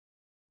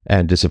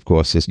 And this, of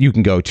course, is, you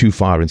can go too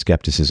far in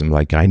skepticism,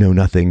 like, I know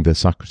nothing, the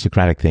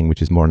Socratic thing,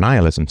 which is more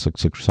nihilism.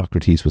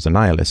 Socrates was a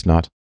nihilist,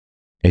 not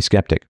a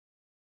skeptic,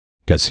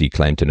 because he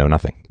claimed to know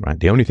nothing, right?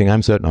 The only thing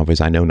I'm certain of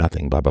is I know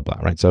nothing, blah, blah, blah,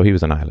 right? So he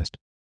was a nihilist.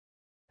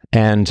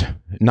 And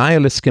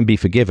nihilists can be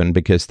forgiven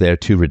because they're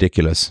too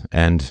ridiculous,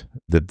 and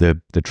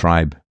the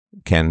tribe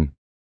can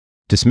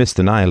dismiss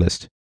the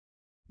nihilist.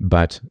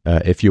 But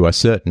if you are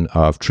certain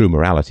of true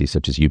morality,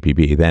 such as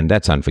UPB, then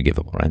that's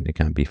unforgivable, right? It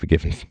can't be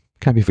forgiven.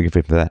 Can't be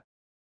forgiven for that.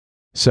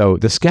 So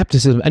the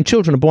skepticism, and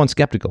children are born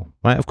skeptical,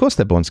 right? Of course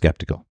they're born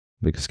skeptical,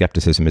 because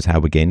skepticism is how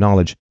we gain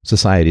knowledge.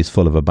 Society is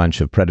full of a bunch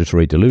of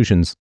predatory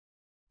delusions,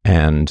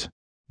 and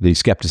the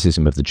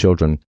skepticism of the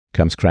children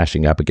comes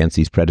crashing up against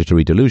these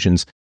predatory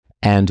delusions.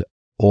 And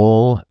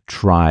all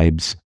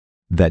tribes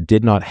that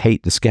did not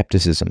hate the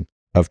skepticism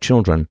of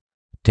children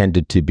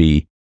tended to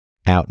be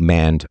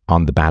outmanned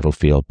on the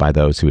battlefield by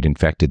those who had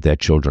infected their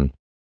children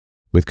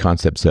with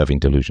concept-serving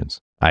delusions.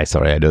 I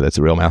know that's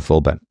a real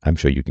mouthful, but I'm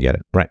sure you can get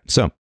it. Right,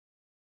 so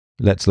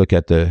let's look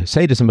at the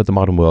sadism of the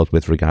modern world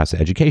with regards to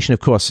education. Of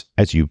course,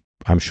 as you,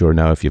 I'm sure,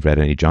 know if you've read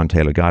any John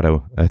Taylor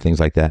Gatto, things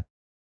like that.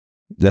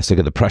 Let's look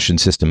at the Prussian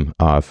system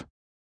of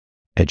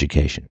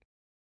education.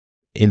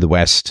 In the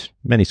West,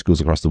 many schools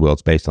across the world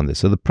is based on this.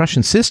 So the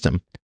Prussian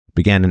system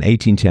began in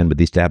 1810 with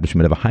the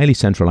establishment of a highly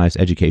centralized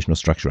educational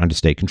structure under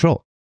state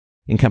control,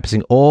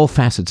 encompassing all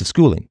facets of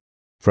schooling,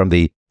 from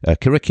the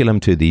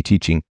curriculum to the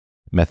teaching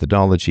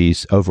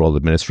methodologies, overall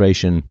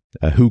administration.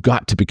 Who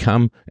got to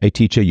become a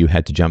teacher? You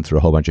had to jump through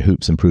a whole bunch of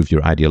hoops and prove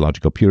your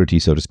ideological purity,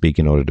 so to speak,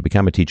 in order to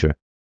become a teacher.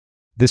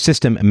 The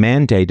system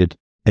mandated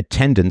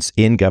attendance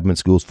in government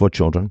schools for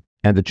children,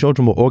 and the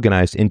children were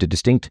organized into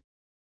distinct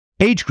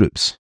age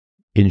groups,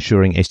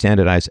 ensuring a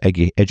standardized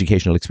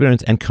educational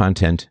experience and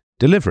content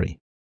delivery.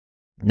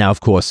 Now, of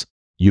course,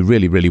 you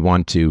really, really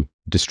want to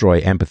destroy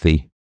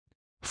empathy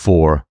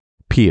for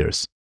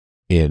peers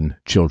in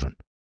children,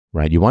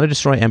 right? You want to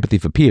destroy empathy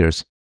for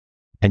peers,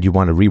 and you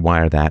want to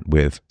rewire that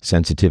with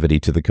sensitivity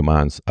to the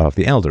commands of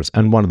the elders.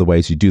 And one of the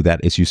ways you do that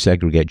is you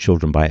segregate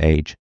children by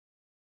age.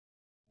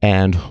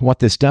 And what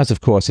this does,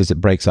 of course, is it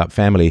breaks up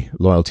family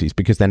loyalties,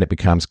 because then it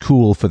becomes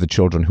cool for the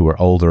children who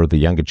are older. The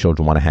younger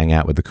children want to hang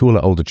out with the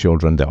cooler older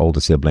children, the older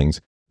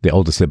siblings. The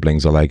older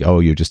siblings are like, oh,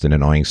 you're just an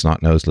annoying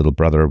snot-nosed little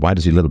brother. Why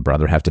does your little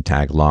brother have to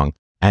tag along?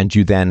 And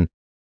you then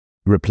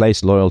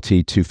replace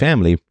loyalty to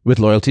family with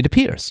loyalty to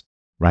peers,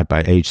 right,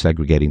 by age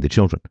segregating the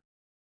children.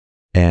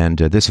 And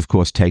this, of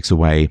course, takes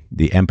away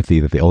the empathy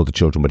that the older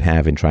children would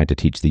have in trying to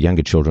teach the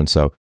younger children.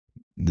 So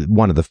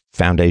one of the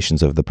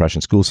foundations of the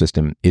Prussian school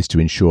system is to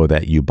ensure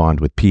that you bond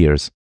with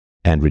peers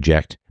and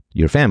reject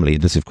your family.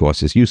 This, of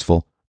course, is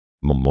useful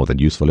more than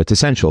useful. It's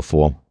essential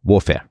for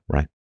warfare,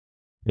 right?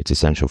 It's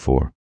essential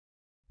for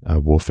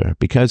warfare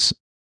because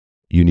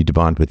you need to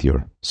bond with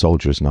your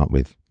soldiers, not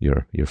with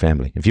your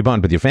family. If you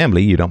bond with your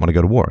family, you don't want to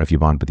go to war. If you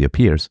bond with your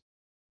peers,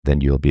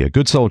 then you'll be a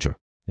good soldier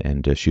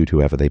and shoot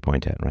whoever they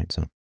point at, right?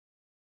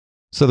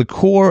 So the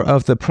core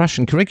of the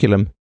Prussian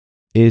curriculum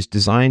is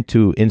designed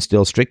to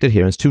instill strict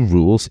adherence to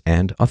rules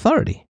and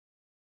authority.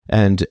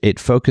 And it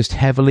focused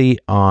heavily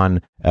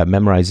on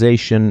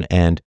memorization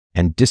and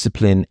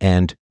discipline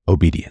and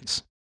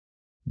obedience.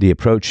 The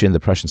approach in the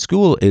Prussian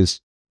school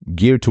is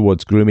geared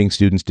towards grooming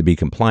students to be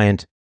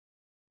compliant,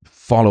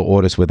 follow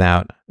orders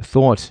without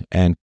thought,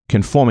 and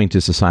conforming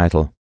to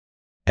societal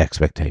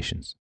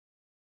expectations.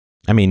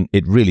 I mean,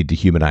 it really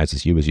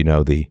dehumanizes you. As you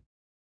know, the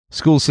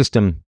school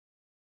system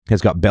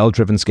has got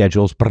bell-driven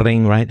schedules,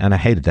 bring, right? And I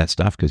hated that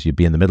stuff because you'd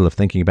be in the middle of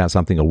thinking about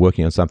something or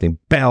working on something,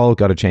 bell,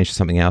 got to change to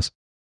something else.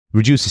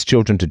 Reduces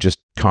children to just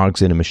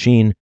cogs in a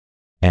machine,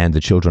 and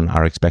the children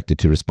are expected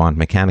to respond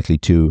mechanically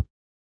to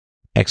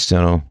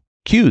external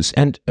cues.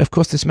 And of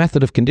course, this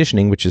method of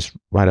conditioning, which is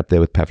right up there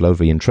with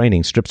Pavlovian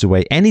training, strips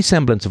away any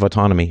semblance of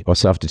autonomy or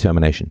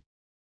self-determination,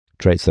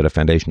 traits that are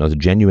foundational to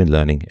genuine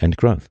learning and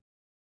growth.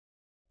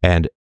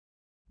 And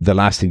the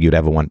last thing you'd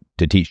ever want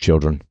to teach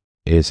children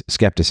is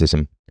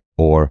skepticism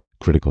or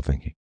critical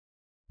thinking.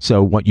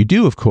 So what you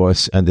do, of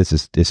course, and this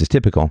is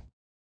typical,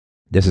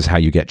 this is how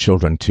you get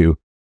children to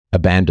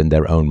abandon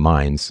their own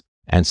minds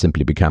and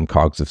simply become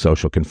cogs of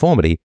social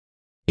conformity,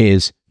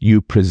 is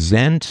you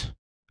present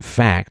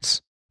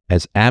facts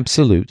as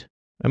absolute.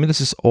 I mean,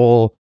 this is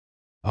all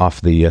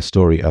off the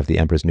story of the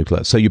Emperor's New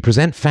Clothes. So you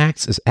present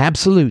facts as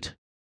absolute,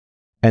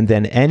 and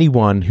then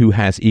anyone who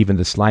has even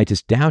the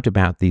slightest doubt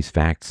about these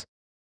facts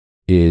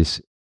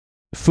is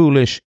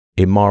foolish,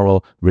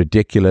 immoral,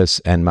 ridiculous,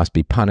 and must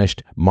be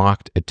punished,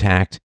 mocked,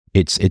 attacked.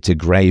 It's a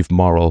grave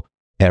moral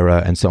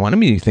error, and so on. I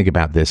mean, you think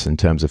about this in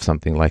terms of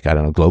something like, I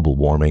don't know, global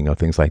warming or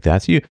things like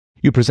that. So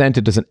you present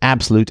it as an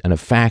absolute and a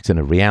fact and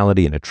a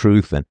reality and a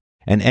truth, and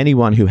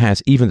anyone who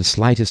has even the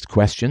slightest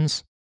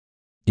questions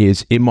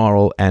is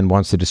immoral and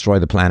wants to destroy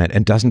the planet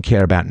and doesn't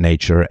care about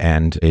nature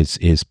and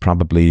is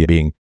probably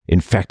being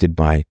infected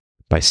by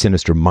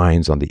sinister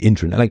minds on the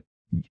internet.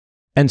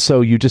 And so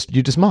you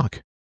just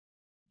mock.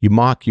 You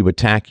mock, you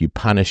attack, you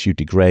punish, you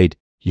degrade,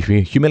 you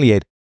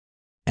humiliate.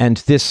 And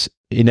this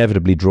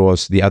inevitably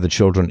draws the other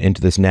children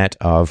into this net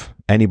of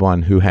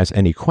anyone who has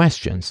any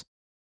questions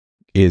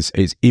is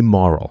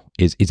immoral,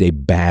 is a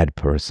bad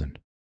person.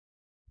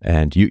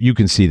 And you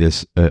can see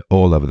this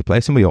all over the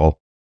place, and we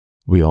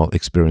all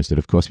experienced it,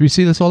 of course. We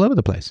see this all over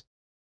the place.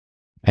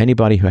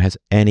 Anybody who has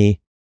any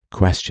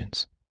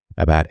questions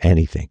about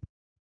anything,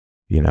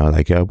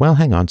 well,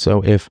 hang on,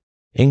 so if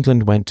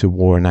England went to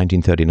war in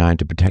 1939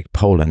 to protect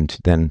Poland,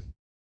 then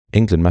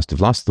England must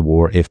have lost the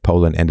war if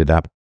Poland ended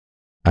up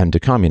under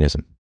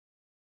communism.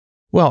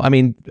 Well, I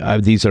mean,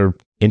 these are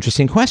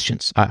interesting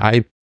questions.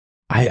 I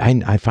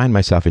find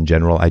myself in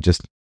general,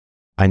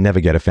 I never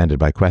get offended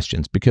by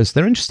questions because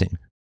they're interesting.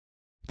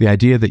 The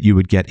idea that you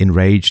would get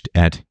enraged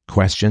at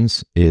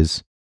questions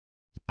it's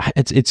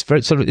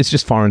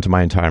just foreign to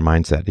my entire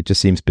mindset. It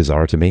just seems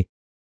bizarre to me.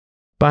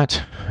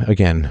 But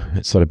again,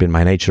 it's sort of been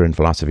my nature in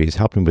philosophy, is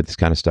helping with this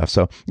kind of stuff.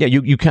 So yeah,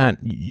 you can't,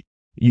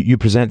 you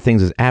present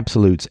things as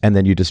absolutes and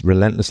then you just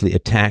relentlessly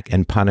attack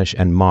and punish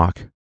and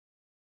mock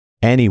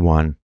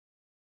anyone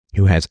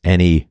who has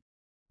any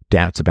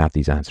doubts about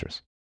these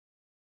answers.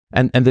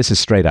 And this is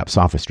straight up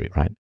sophistry,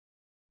 right?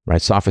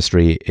 Right?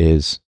 Sophistry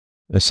is,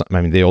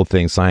 the old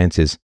thing, science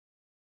is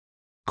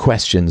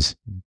questions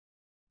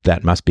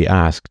that must be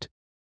asked,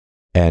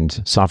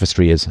 and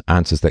sophistry is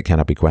answers that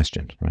cannot be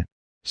questioned, right?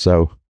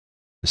 So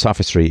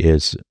sophistry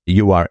is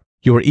you are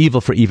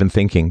evil for even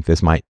thinking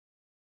this might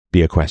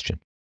be a question,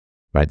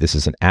 right? This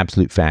is an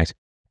absolute fact,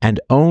 and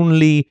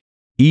only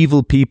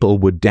evil people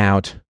would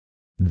doubt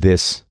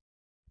this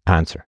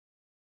answer.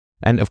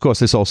 And of course,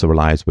 this also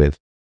relies with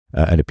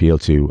an appeal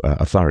to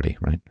authority,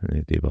 right?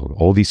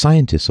 All these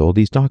scientists, all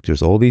these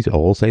doctors,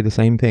 all say the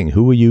same thing.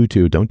 Who are you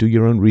to? Don't do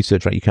your own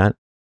research, right? You can't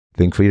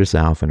think for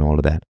yourself and all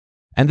of that.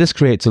 And this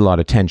creates a lot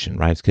of tension,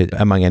 right?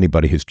 Among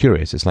anybody who's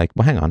curious. It's like,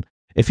 well, hang on.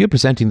 If you're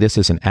presenting this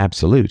as an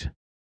absolute,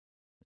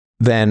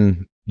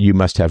 then you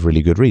must have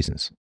really good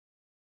reasons,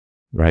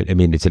 right? I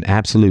mean, it's an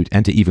absolute,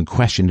 and to even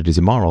question it is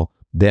immoral.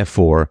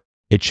 Therefore,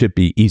 it should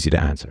be easy to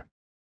answer,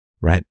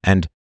 right?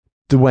 And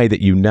the way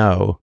that you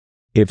know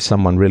if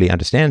someone really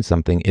understands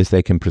something is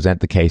they can present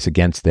the case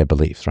against their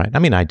beliefs, right? I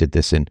mean, I did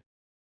this in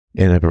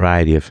a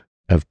variety of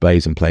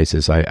ways and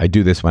places. I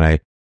do this when I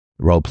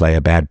role play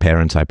a bad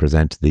parent. I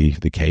present the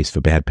case for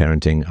bad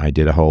parenting. I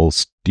did a whole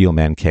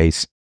Steelman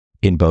case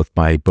in both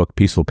my book,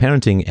 Peaceful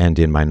Parenting, and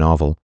in my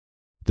novel,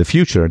 The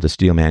Future, the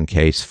Steelman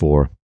case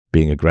for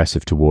being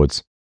aggressive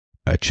towards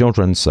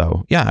children.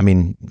 So, yeah, I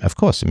mean, of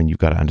course, you've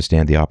got to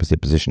understand the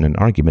opposite position in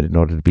argument in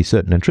order to be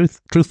certain and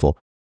truthful.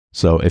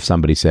 So if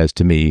somebody says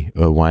to me,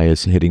 why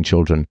is hitting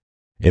children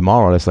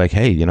immoral? It's like,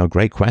 hey,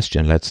 great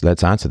question.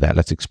 Let's answer that.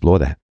 Let's explore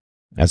that.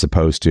 As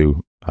opposed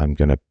to, I'm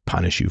going to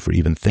punish you for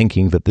even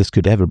thinking that this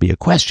could ever be a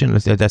question.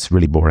 That's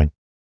really boring.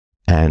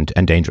 and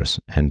dangerous,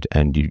 and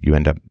you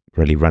end up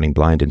really running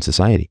blind in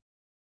society.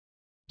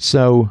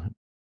 So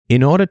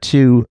in order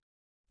to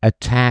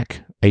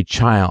attack a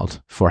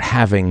child for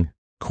having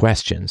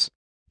questions,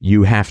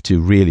 you have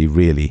to really,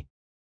 really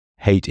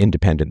hate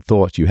independent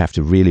thought. You have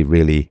to really,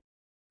 really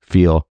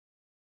feel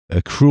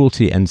a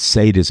cruelty and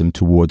sadism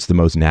towards the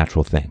most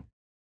natural thing,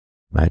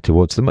 right?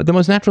 Towards the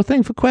most natural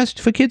thing for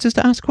kids is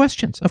to ask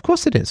questions. Of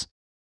course it is.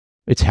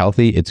 It's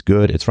healthy, it's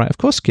good, it's right. Of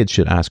course kids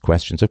should ask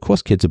questions. Of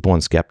course kids are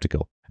born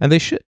skeptical. And they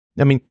should.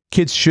 I mean,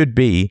 kids should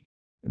be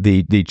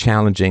the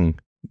challenging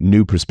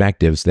new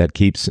perspectives that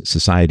keeps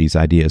society's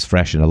ideas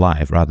fresh and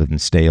alive rather than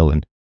stale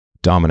and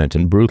dominant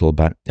and brutal.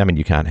 But, I mean,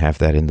 you can't have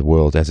that in the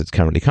world as it's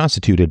currently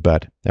constituted.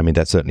 But, I mean,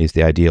 that certainly is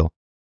the ideal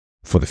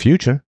for the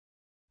future.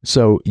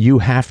 So you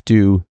have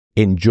to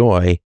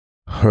enjoy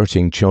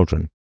hurting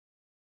children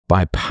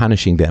by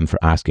punishing them for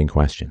asking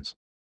questions,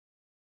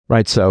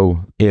 right?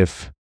 So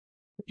if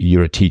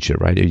you're a teacher,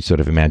 right, you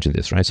sort of imagine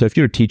this, right? So if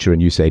you're a teacher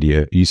and you say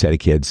to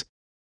kids,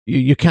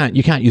 you can't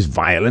use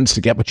violence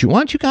to get what you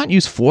want. You can't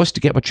use force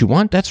to get what you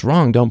want. That's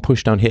wrong. Don't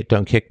push, don't hit,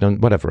 don't kick, don't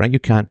whatever, right? You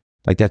can't,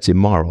 like, that's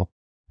immoral.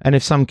 And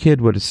if some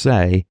kid were to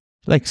say,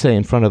 like, say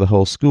in front of the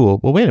whole school,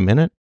 well, wait a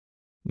minute,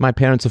 my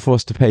parents are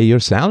forced to pay your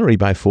salary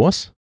by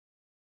force,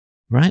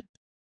 right?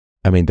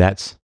 I mean,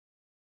 that's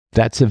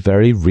a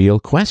very real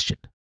question.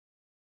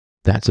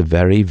 That's a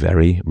very,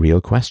 very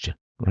real question,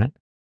 right?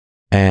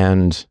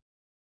 And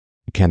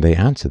can they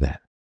answer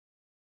that?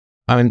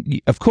 I mean,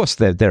 of course,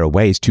 there are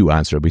ways to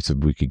answer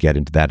it. We could get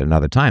into that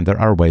another time. There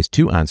are ways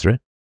to answer it,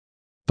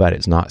 but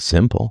it's not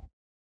simple.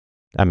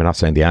 I'm not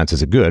saying the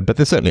answers are good, but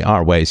there certainly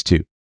are ways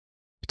to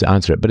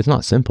answer it, but it's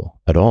not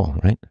simple at all,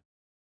 right?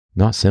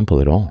 Not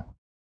simple at all.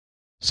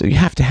 So you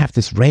have to have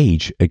this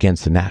rage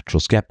against the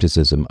natural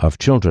skepticism of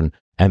children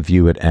and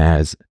view it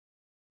as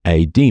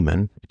a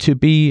demon to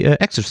be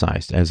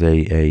exercised, as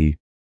an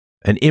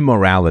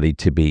immorality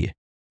to be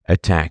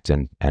attacked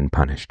and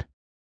punished.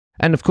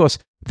 And of course,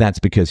 that's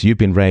because you've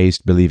been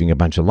raised believing a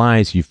bunch of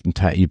lies. You've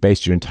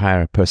based your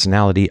entire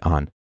personality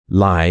on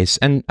lies.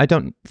 And I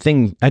don't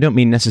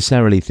mean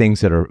necessarily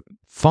things that are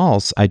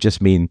false. I just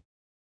mean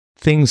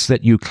things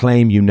that you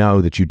claim you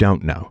know that you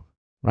don't know,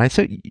 right?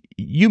 So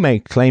you may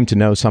claim to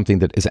know something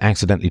that is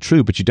accidentally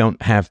true, but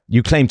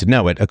you claim to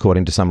know it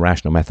according to some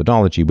rational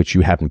methodology, which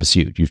you haven't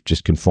pursued. You've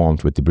just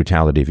conformed with the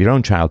brutality of your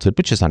own childhood,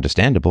 which is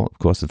understandable. Of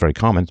course, it's very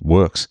common. It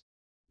works.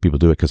 People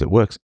do it because it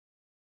works.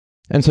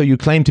 And so you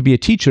claim to be a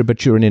teacher,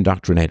 but you're an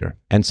indoctrinator.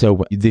 And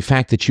so the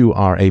fact that you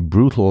are a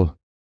brutal,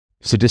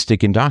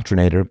 sadistic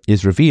indoctrinator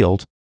is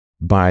revealed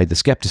by the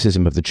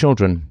skepticism of the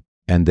children,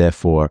 and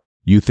therefore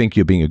you think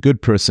you're being a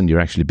good person. You're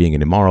actually being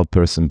an immoral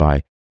person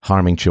by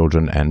harming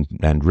children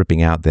and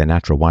ripping out their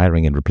natural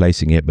wiring and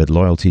replacing it with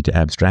loyalty to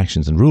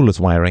abstractions and rulers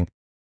wiring.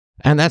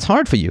 And that's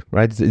hard for you,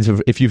 right?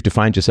 If you've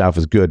defined yourself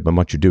as good, but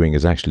what you're doing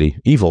is actually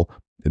evil,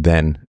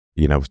 then,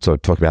 so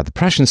talk about the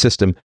Prussian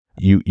system,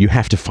 you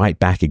have to fight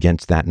back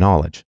against that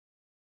knowledge.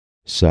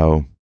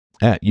 So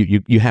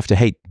you have to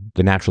hate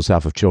the natural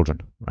self of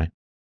children, right?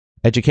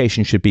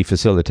 Education should be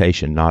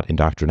facilitation, not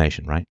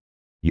indoctrination, right?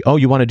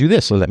 You want to do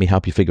this, so let me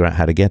help you figure out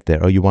how to get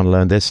there. Oh, you want to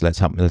learn this? Let's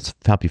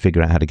help you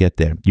figure out how to get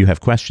there. You have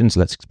questions,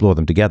 let's explore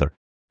them together.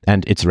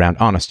 And it's around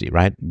honesty,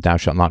 right? Thou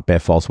shalt not bear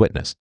false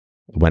witness.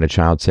 When a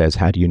child says,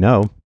 how do you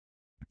know?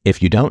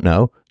 If you don't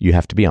know, you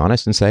have to be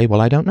honest and say,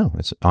 well, I don't know.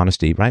 It's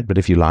honesty, right? But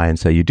if you lie and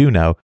say you do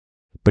know,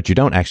 but you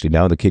don't actually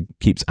know, the kid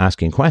keeps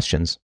asking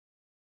questions,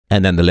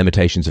 and then the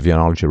limitations of your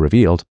knowledge are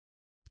revealed,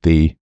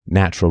 the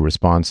natural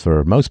response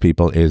for most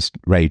people is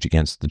rage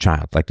against the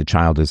child. Like the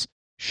child is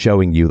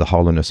showing you the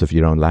hollowness of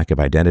your own lack of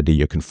identity,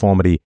 your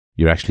conformity.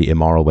 You're actually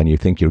immoral when you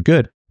think you're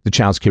good. The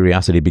child's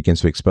curiosity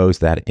begins to expose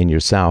that in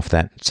yourself,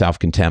 that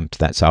self-contempt,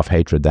 that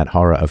self-hatred, that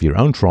horror of your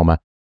own trauma.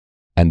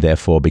 And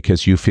therefore,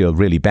 because you feel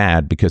really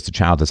bad because the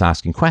child is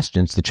asking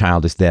questions, the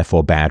child is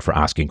therefore bad for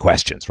asking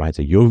questions, right?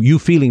 So you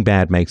feeling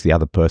bad makes the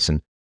other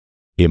person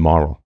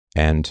immoral.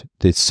 And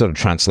this sort of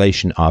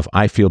translation of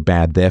I feel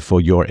bad,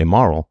 therefore you're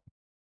immoral,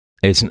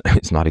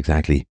 it's not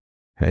exactly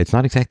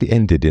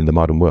ended in the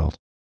modern world.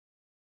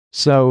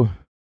 So,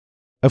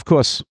 of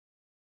course,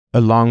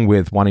 along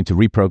with wanting to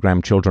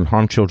reprogram children,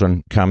 harm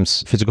children,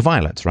 comes physical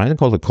violence, right? They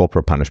call it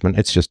corporal punishment.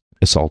 It's just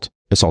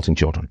assaulting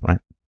children, right?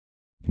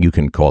 You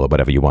can call it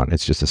whatever you want.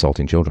 It's just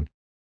assaulting children.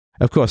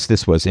 Of course,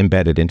 this was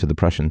embedded into the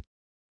Prussian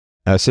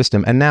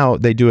system, and now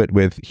they do it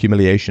with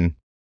humiliation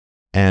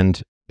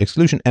and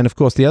exclusion. And of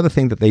course, the other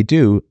thing that they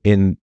do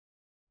in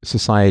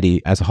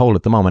society as a whole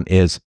at the moment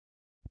is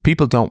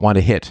people don't want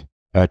to hit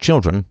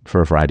children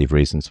for a variety of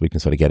reasons we can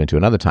sort of get into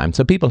another time.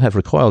 So people have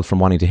recoiled from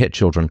wanting to hit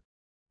children.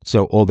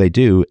 So all they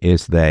do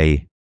is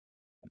they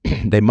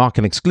mock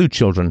and exclude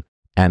children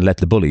and let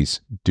the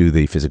bullies do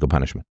the physical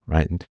punishment,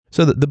 right? And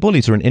so the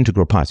bullies are an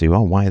integral part. So,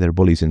 well, why are there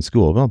bullies in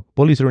school? Well,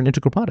 bullies are an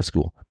integral part of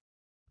school.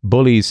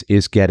 Bullies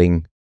is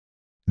getting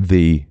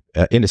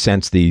in a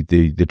sense,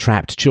 the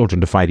trapped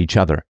children to fight each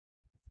other.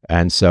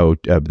 And so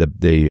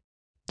the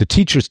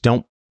teachers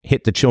don't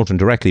hit the children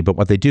directly, but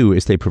what they do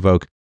is they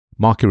provoke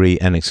mockery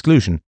and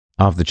exclusion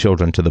of the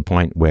children to the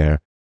point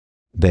where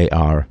they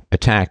are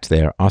attacked,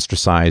 they are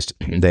ostracized,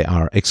 they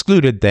are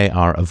excluded, they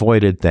are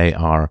avoided, they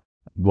are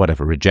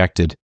whatever,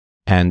 rejected.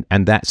 And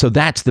so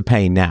that's the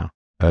pain now.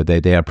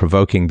 They are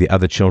provoking the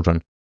other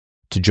children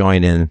to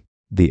join in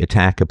the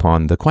attack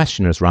upon the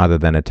questioners rather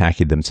than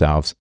attacking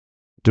themselves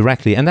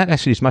directly. And that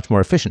actually is much more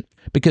efficient,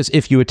 because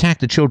if you attack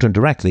the children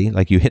directly,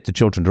 like you hit the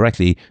children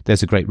directly,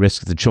 there's a great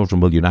risk that the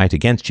children will unite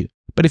against you.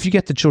 But if you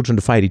get the children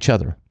to fight each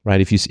other,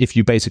 right? If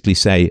you basically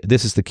say,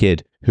 this is the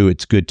kid who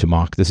it's good to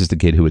mock, this is the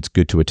kid who it's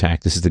good to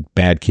attack, this is the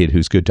bad kid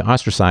who's good to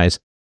ostracize,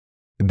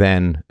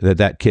 then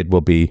that kid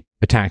will be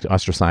attacked,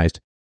 ostracized,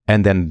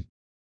 and then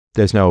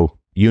there's no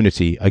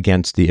unity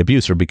against the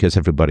abuser because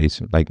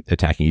everybody's like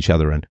attacking each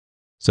other. And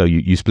so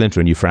you splinter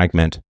and you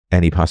fragment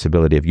any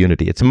possibility of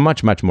unity. It's a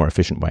much, much more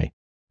efficient way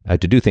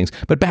to do things.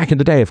 But back in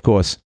the day, of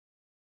course,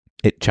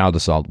 child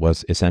assault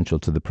was essential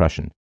to the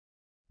Prussian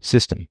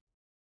system.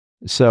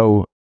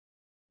 So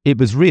it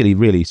was really,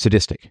 really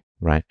sadistic,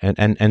 right?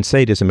 And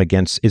sadism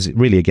is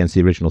really against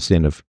the original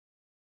sin of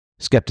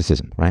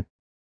skepticism, right?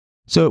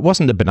 So it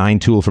wasn't a benign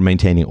tool for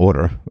maintaining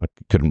order. It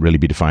couldn't really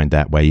be defined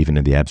that way, even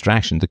in the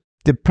abstraction.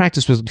 The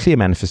practice was a clear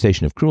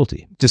manifestation of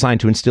cruelty, designed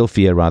to instill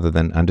fear rather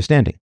than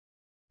understanding.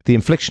 The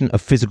infliction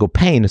of physical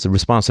pain as a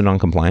response to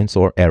noncompliance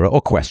or error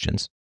or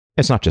questions.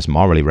 It's not just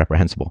morally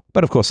reprehensible,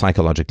 but of course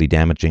psychologically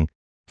damaging,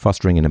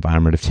 fostering an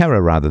environment of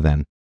terror rather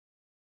than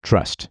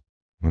trust.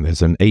 And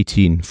there's an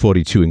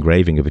 1842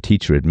 engraving of a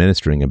teacher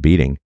administering a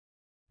beating,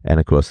 and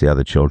of course the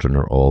other children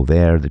are all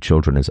there. The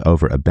children is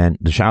over a bench.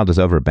 The child is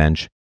over a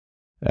bench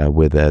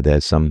with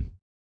there's some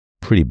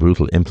pretty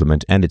brutal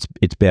implement, and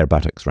it's bare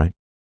buttocks, right?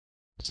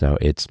 So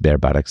it's bare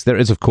buttocks. There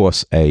is, of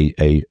course,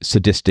 a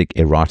sadistic,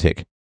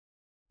 erotic,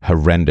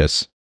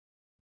 horrendous,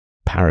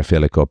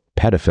 paraphilic or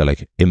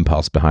pedophilic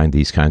impulse behind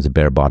these kinds of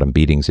bare-bottom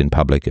beatings in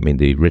public. I mean,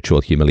 the ritual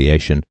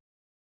humiliation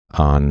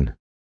on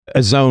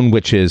a zone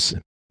which is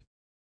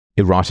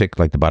erotic,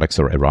 like the buttocks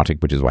are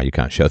erotic, which is why you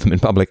can't show them in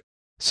public.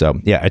 So,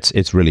 yeah,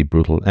 it's really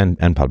brutal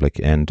and public.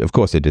 And, of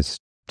course, it is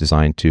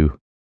designed to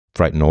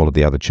frighten all of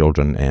the other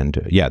children.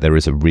 And, yeah, there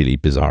is a really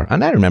bizarre...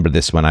 And I remember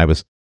this when I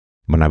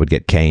would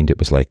get caned, it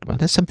was like, well,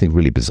 there's something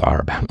really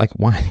bizarre about, like,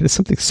 why? There's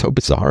something so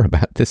bizarre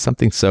about this,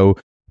 something so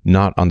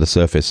not on the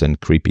surface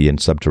and creepy and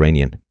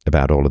subterranean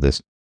about all of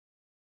this.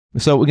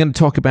 So we're going to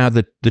talk about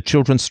the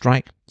children's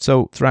strike.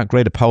 So throughout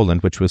Greater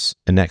Poland, which was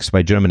annexed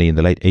by Germany in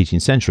the late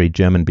 18th century,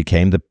 German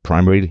became the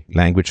primary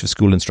language for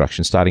school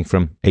instruction starting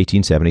from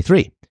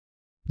 1873.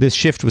 This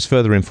shift was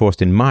further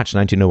enforced in March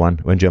 1901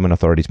 when German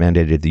authorities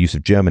mandated the use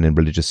of German in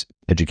religious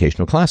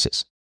educational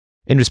classes.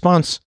 In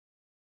response,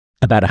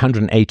 about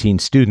 118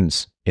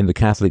 students in the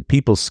Catholic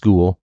People's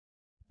School,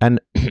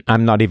 and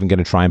I'm not even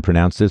going to try and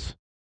pronounce this,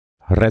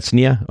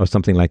 Recnia or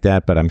something like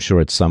that, but I'm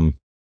sure it's some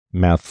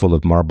mouthful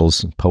of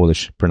marbles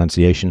Polish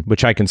pronunciation,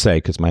 which I can say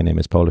because my name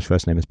is Polish,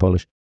 first name is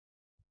Polish.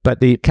 But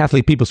the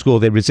Catholic People's School,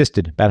 they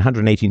resisted, about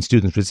 118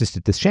 students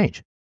resisted this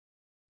change.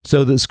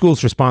 So the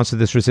school's response to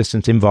this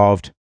resistance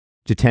involved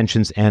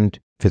detentions and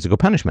physical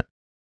punishment.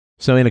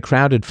 So in a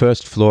crowded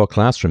first-floor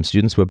classroom,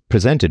 students were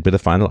presented with a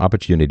final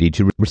opportunity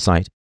to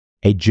recite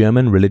a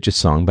German religious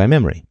song by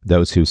memory.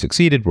 Those who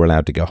succeeded were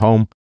allowed to go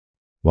home,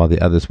 while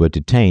the others were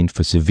detained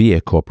for severe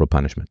corporal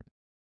punishment.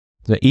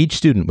 So each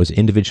student was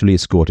individually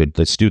escorted,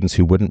 the students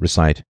who wouldn't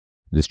recite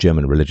this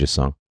German religious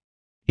song.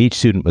 Each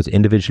student was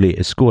individually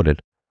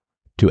escorted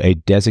to a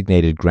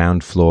designated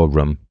ground floor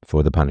room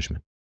for the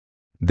punishment.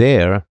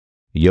 There,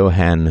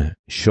 Johann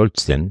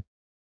Schulzen,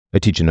 a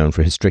teacher known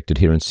for his strict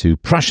adherence to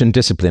Prussian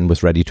discipline,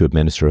 was ready to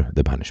administer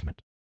the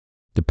punishment.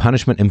 The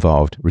punishment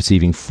involved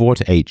receiving 4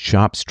 to 8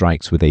 sharp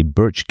strikes with a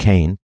birch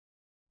cane.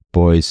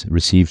 Boys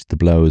received the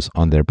blows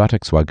on their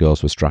buttocks while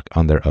girls were struck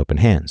on their open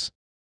hands.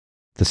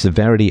 The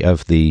severity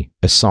of the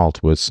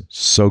assault was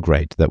so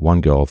great that one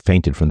girl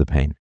fainted from the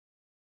pain,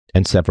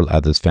 and several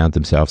others found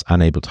themselves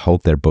unable to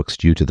hold their books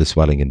due to the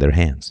swelling in their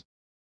hands.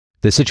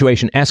 The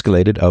situation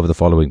escalated over the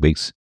following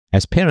weeks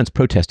as parents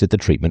protested the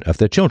treatment of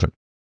their children.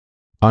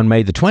 On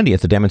May the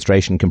 20th, a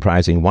demonstration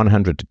comprising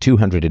 100 to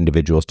 200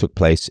 individuals took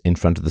place in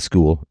front of the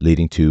school,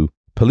 leading to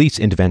police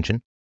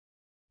intervention.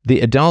 The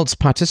adults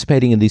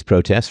participating in these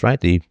protests, right,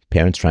 the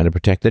parents trying to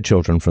protect their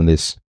children from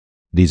these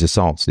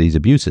assaults, these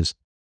abuses,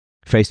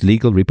 faced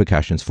legal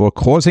repercussions for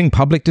causing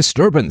public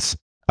disturbance,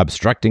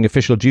 obstructing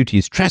official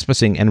duties,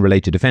 trespassing, and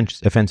related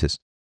offenses.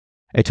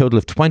 A total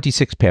of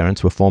 26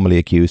 parents were formally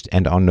accused,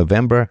 and on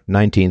November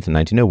 19th,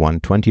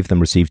 1901, 20 of them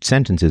received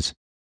sentences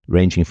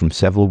ranging from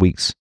several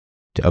weeks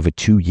to over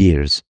 2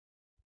 years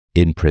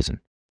in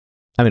prison.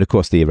 I mean, of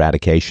course, the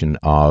eradication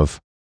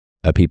of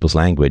a people's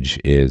language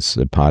is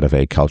a part of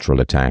a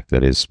cultural attack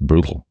that is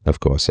brutal, of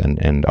course,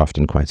 and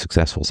often quite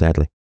successful,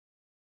 sadly.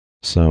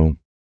 So,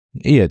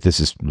 yeah,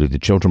 the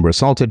children were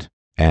assaulted,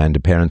 and the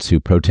parents who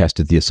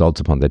protested the assaults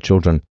upon their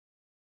children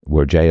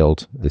were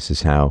jailed. This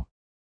is how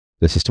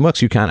the system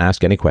works. You can't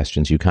ask any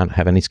questions. You can't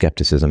have any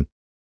skepticism.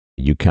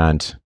 You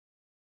can't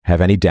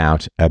have any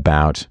doubt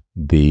about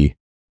the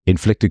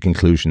inflicted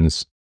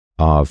conclusions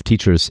of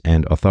teachers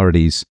and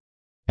authorities.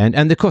 And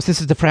of course,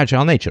 this is the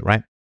fragile nature,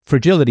 right?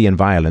 Fragility and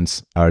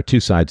violence are two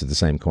sides of the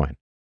same coin.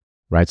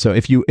 right? So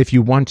if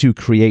you want to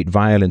create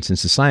violence in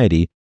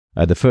society,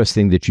 the first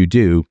thing that you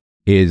do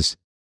is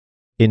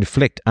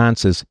inflict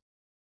answers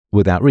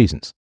without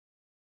reasons.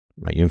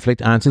 Right? You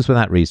inflict answers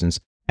without reasons,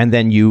 and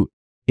then you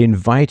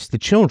invite the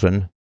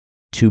children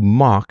to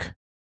mock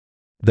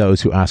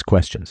those who ask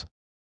questions.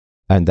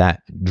 And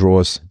that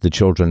draws the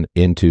children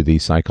into the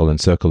cycle and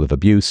circle of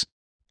abuse,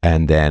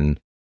 and then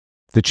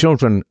the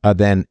children are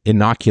then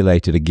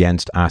inoculated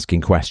against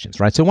asking questions,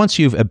 right? So once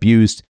you've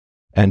abused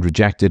and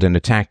rejected and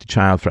attacked a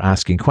child for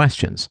asking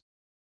questions,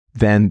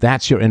 then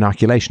that's your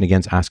inoculation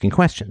against asking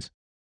questions.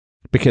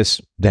 Because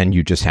then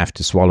you just have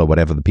to swallow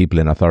whatever the people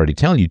in authority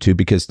tell you to,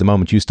 because the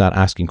moment you start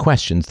asking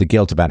questions, the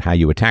guilt about how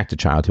you attacked a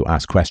child who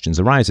asked questions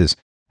arises,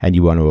 and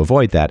you want to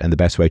avoid that. And the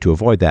best way to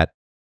avoid that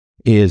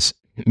is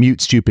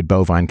mute, stupid,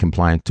 bovine,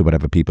 compliant to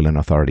whatever people in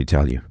authority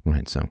tell you,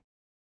 right? So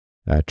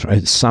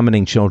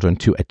summoning children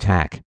to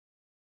attack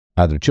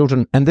other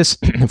children. And this,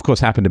 of course,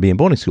 happened to be in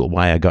boarding school.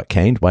 Why I got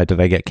caned? Why did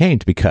I get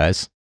caned?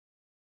 Because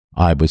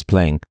I was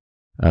playing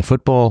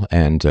football,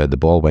 and the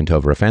ball went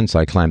over a fence.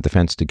 I climbed the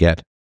fence to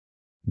get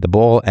the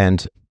ball,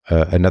 and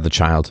another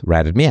child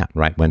ratted me out,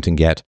 right? Went and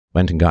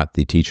got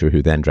the teacher,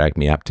 who then dragged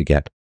me up to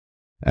get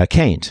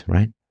caned,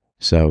 right?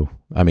 So,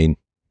 I mean,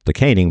 the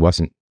caning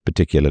wasn't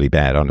particularly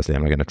bad, honestly.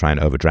 I'm not going to try and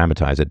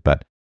over-dramatize it,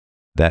 but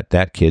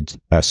that kid's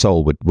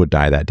soul would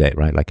die that day,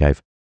 right? Like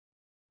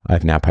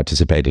I've now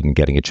participated in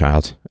getting a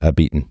child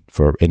beaten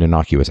for an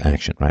innocuous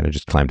action, right? I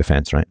just climbed a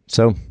fence, right?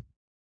 So,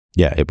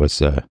 yeah, it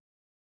was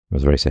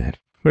very sad.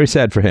 Very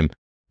sad for him.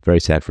 Very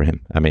sad for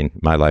him. I mean,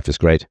 my life is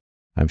great.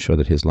 I'm sure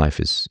that his life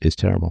is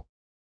terrible.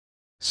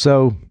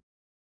 So,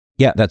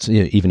 yeah, that's,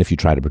 even if you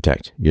try to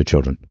protect your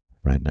children,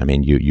 right? I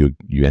mean, you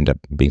end up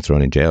being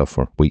thrown in jail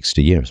for weeks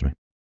to years, right?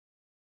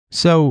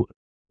 So,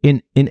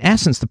 in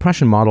essence, the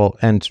Prussian model,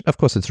 and of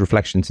course its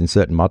reflections in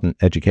certain modern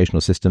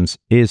educational systems,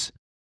 is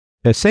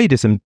a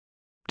sadism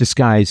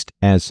disguised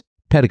as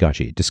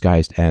pedagogy,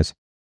 disguised as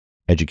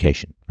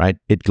education, right?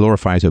 It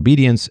glorifies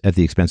obedience at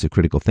the expense of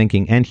critical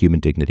thinking and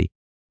human dignity,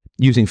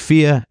 using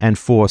fear and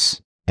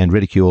force and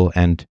ridicule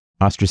and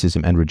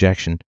ostracism and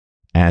rejection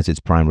as its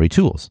primary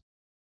tools.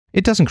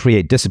 It doesn't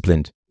create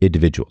disciplined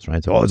individuals,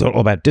 right? So, it's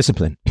all about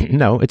discipline.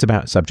 No, it's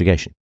about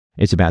subjugation.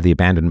 It's about the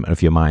abandonment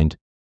of your mind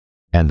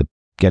and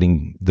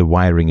getting the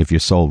wiring of your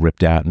soul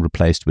ripped out and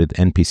replaced with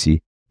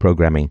NPC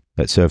programming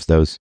that serves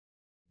those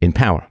in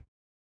power.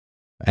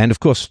 And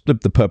of course, the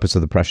purpose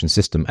of the Prussian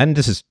system, and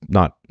this is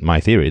not my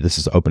theory, this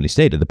is openly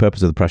stated, the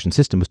purpose of the Prussian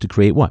system was to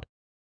create what?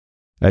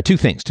 Two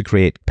things: to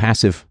create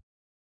passive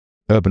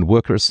urban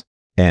workers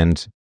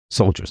and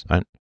soldiers,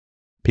 right?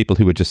 People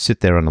who would just sit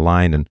there on a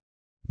line and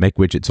make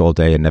widgets all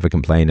day and never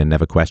complain and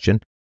never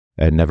question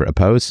and never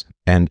oppose,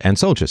 and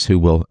soldiers who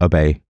will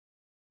obey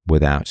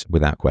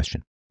without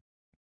question.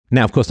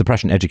 Now, of course, the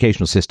Prussian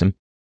educational system,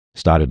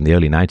 started in the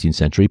early 19th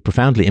century,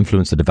 profoundly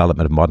influenced the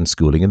development of modern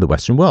schooling in the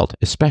Western world,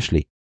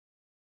 especially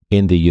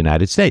in the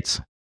United States.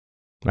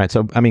 Right?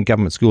 So, I mean,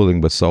 government schooling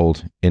was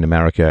sold in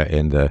America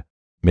in the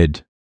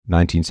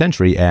mid-19th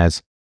century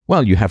as,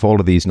 well, you have all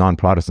of these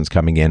non-Protestants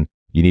coming in,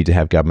 you need to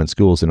have government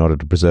schools in order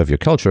to preserve your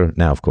culture.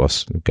 Now, of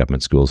course,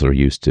 government schools are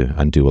used to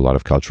undo a lot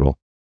of cultural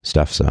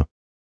stuff.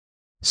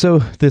 So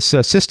this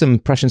system,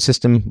 Prussian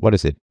system, what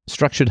is it?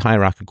 Structured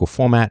hierarchical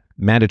format,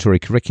 mandatory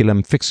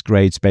curriculum, fixed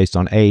grades based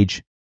on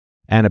age,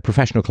 and a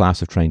professional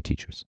class of trained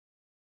teachers.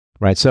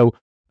 Right? So,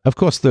 of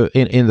course,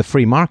 in the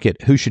free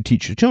market, who should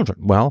teach your children?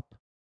 Well,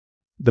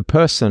 the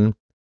person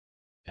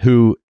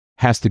who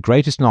has the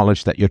greatest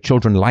knowledge that your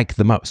children like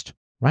the most.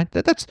 Right?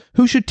 That's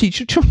who should teach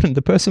your children.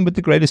 The person with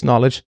the greatest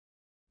knowledge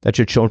that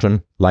your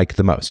children like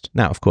the most.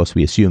 Now, of course,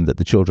 we assume that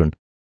the children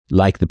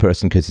like the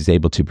person because he's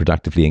able to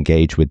productively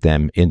engage with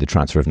them in the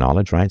transfer of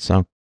knowledge, right?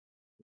 So,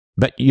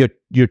 but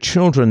your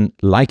children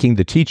liking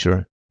the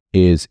teacher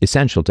is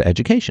essential to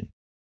education,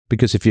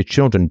 because if your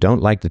children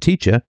don't like the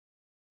teacher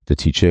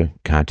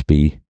can't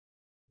be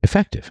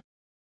effective,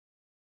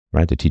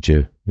 right? The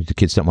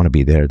kids don't want to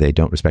be there. They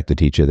don't respect the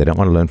teacher. They don't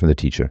want to learn from the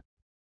teacher.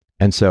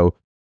 And so,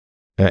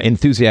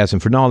 enthusiasm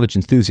for knowledge,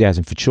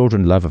 enthusiasm for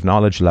children, love of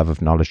knowledge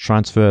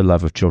transfer,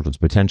 love of children's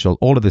potential,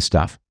 all of this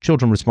stuff.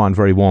 Children respond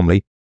very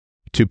warmly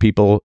to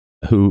people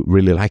who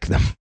really like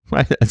them,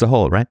 right? As a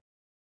whole, right?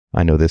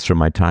 I know this from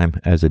my time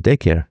as a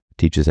daycare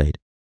teacher's aide.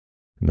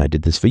 And I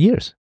did this for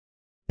years.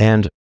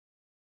 And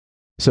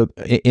so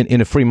in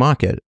a free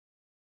market,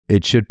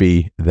 it should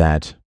be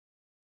that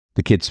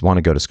the kids want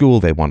to go to school,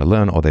 they want to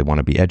learn, or they want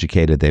to be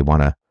educated,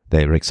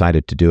 they're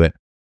excited to do it.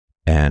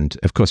 And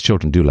of course,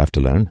 children do love to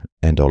learn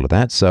and all of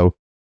that. So,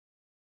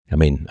 I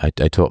mean, I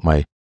taught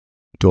my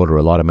daughter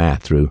a lot of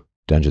math through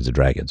Dungeons and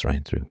Dragons,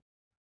 right? Through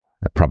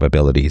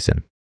probabilities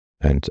and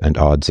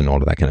odds and all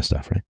of that kind of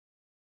stuff, right?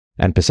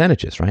 And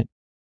percentages, right?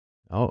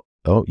 Oh,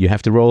 you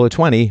have to roll a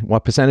 20.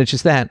 What percentage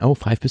is that? Oh,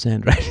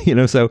 5%,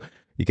 right? So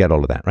you get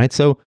all of that, right?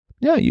 So,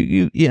 yeah,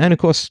 you and of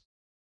course,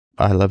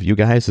 I love you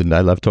guys and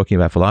I love talking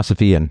about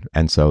philosophy.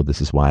 And so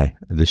this is why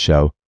this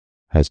show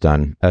has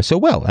done so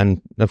well.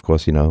 And of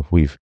course,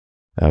 we've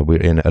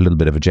We're in a little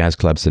bit of a jazz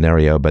club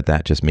scenario, but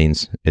that just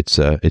means it's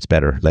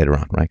better later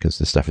on, right? Because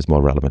this stuff is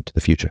more relevant to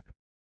the future.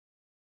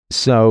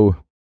 So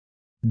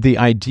the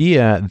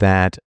idea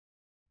that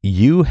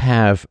you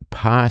have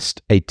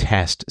passed a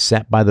test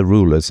set by the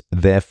rulers,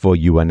 therefore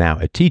you are now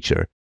a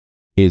teacher,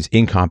 is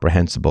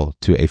incomprehensible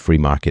to a free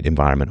market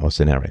environment or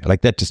scenario.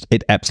 Like that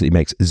it absolutely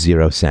makes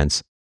zero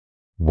sense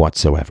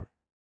whatsoever.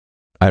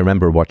 I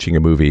remember watching a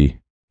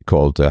movie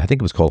called, I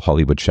think it was called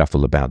Hollywood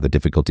Shuffle, about the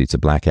difficulties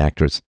of black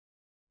actors.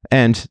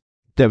 And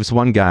there was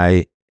one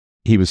guy,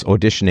 he was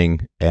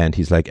auditioning and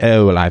he's like,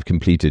 oh, well, I've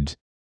completed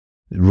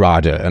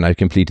RADA and I've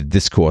completed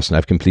this course and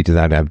I've completed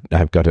that.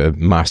 I've got a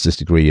master's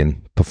degree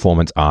in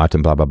performance art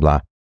and blah, blah, blah.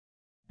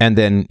 And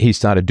then he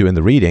started doing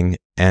the reading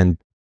and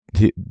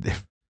the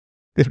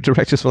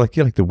directors were like,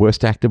 you're like the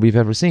worst actor we've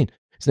ever seen.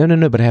 He said,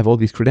 no, but I have all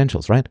these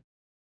credentials, right?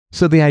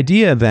 So the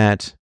idea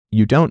that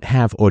you don't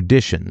have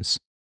auditions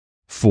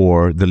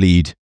for the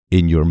lead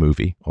in your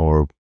movie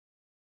or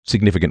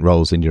significant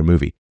roles in your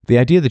movie, the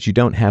idea that you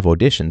don't have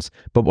auditions,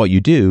 but what you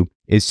do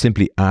is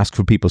simply ask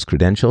for people's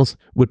credentials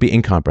would be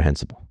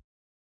incomprehensible,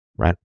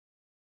 right?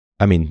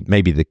 I mean,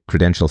 maybe the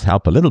credentials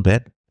help a little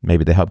bit,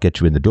 maybe they help get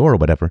you in the door or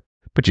whatever,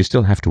 but you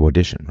still have to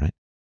audition, right?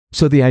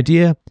 So the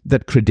idea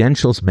that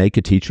credentials make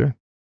a teacher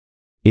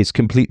is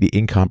completely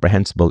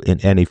incomprehensible in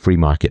any free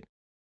market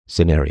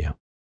scenario.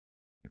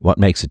 What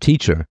makes a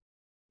teacher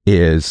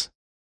is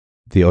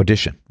the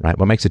audition, right?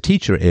 What makes a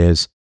teacher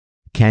is,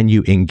 can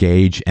you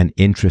engage and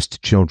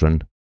interest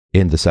children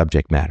in the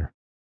subject matter?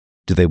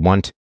 Do they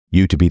want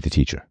you to be the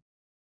teacher?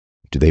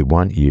 Do they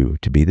want you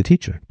to be the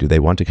teacher? Do they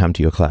want to come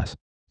to your class?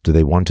 Do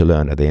they want to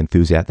learn? Are they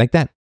enthusiastic? Like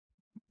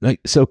that.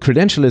 So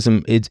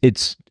credentialism,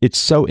 it's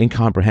so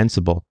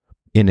incomprehensible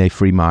in a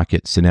free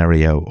market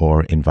scenario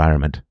or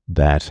environment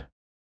that,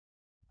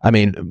 I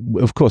mean,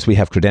 of course, we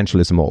have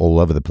credentialism all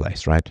over the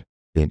place, right?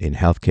 In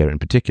healthcare in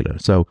particular.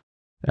 So,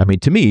 I mean,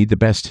 to me, the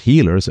best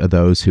healers are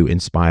those who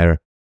inspire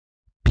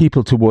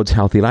people towards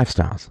healthy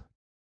lifestyles,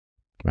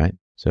 right?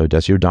 So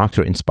does your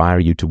doctor inspire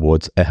you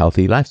towards a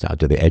healthy lifestyle?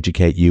 Do they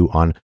educate you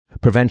on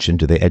prevention?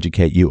 Do they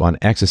educate you on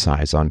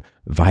exercise, on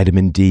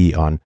vitamin D,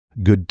 on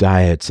good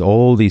diets,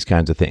 all these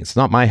kinds of things? It's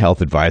not my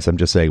health advice. I'm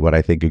just saying what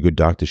I think a good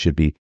doctor should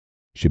be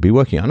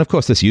working on. Of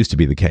course, this used to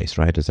be the case,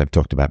 right? As I've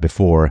talked about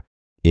before,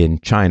 in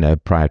China,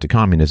 prior to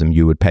communism,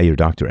 you would pay your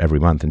doctor every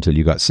month until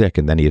you got sick,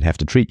 and then he'd have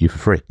to treat you for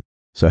free.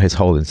 So his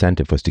whole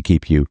incentive was to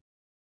keep you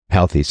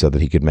healthy so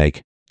that he could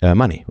make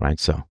money, right?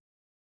 So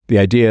the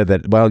idea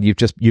that, well,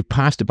 you've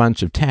passed a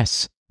bunch of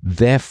tests,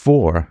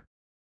 therefore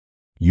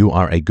you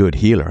are a good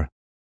healer.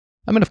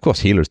 I mean, of course,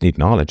 healers need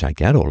knowledge. I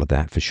get all of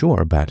that for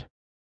sure. But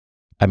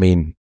I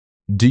mean,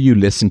 do you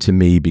listen to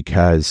me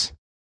because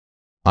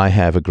I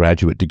have a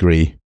graduate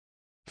degree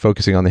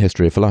focusing on the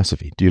history of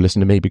philosophy? Do you listen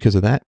to me because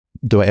of that?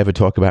 Do I ever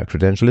talk about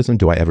credentialism?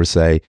 Do I ever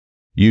say,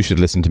 you should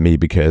listen to me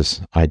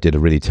because I did a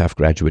really tough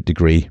graduate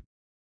degree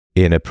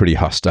in a pretty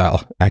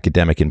hostile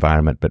academic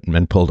environment,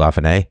 and pulled off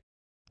an A?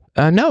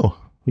 No,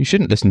 you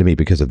shouldn't listen to me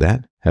because of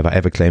that. Have I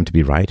ever claimed to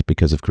be right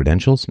because of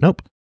credentials?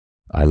 Nope.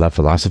 I love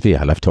philosophy.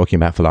 I love talking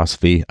about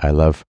philosophy. I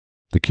love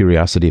the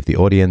curiosity of the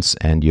audience,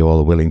 and you're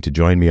all willing to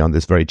join me on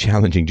this very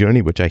challenging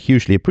journey, which I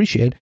hugely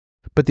appreciate.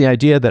 But the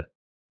idea that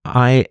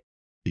I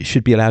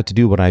should be allowed to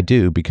do what I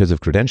do because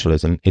of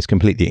credentialism is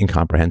completely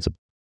incomprehensible.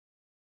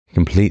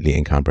 Completely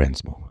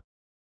incomprehensible.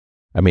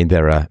 I mean,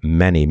 there are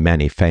many,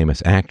 many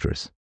famous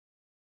actors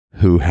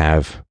who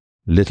have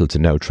little to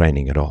no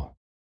training at all.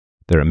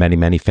 There are many,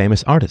 many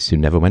famous artists who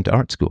never went to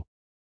art school.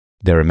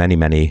 There are many,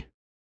 many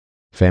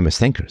famous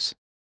thinkers.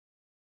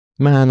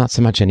 Not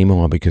so much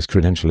anymore because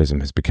credentialism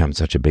has become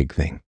such a big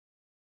thing.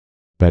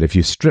 But if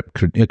you strip,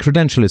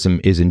 credentialism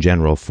is in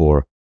general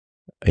for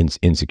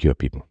insecure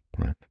people,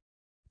 right?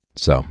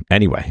 So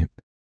anyway,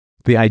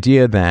 the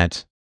idea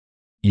that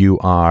you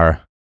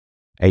are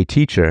a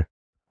teacher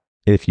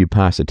if you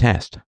pass a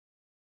test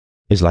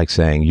is like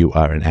saying you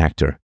are an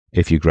actor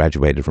if you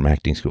graduated from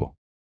acting school.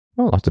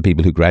 Well, lots of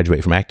people who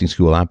graduate from acting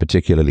school aren't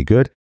particularly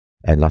good,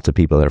 and lots of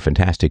people that are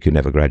fantastic who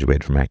never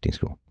graduated from acting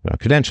school. Well,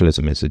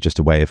 credentialism is just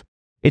a way of,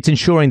 it's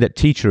ensuring that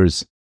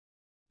teachers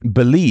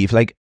believe,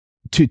 like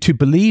to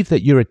believe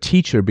that you're a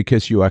teacher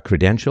because you are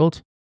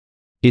credentialed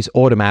is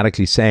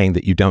automatically saying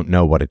that you don't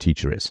know what a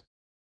teacher is.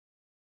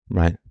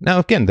 Right. Now,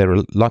 again, there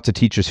are lots of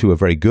teachers who are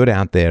very good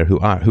out there who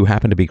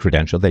happen to be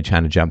credentialed. They try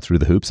to jump through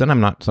the hoops, and I'm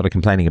not sort of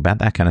complaining about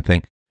that kind of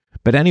thing.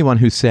 But anyone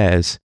who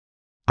says,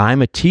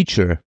 I'm a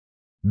teacher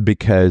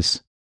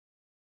because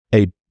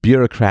a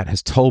bureaucrat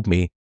has told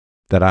me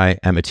that I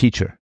am a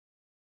teacher,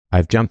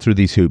 I've jumped through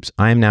these hoops,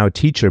 I am now a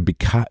teacher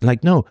because,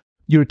 like, no,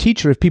 you're a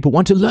teacher if people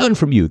want to learn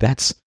from you.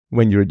 That's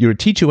when you're a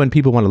teacher when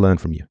people want to learn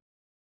from you.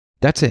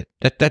 That's it.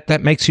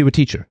 That makes you a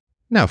teacher.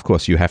 Now, of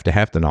course, you have to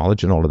have the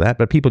knowledge and all of that,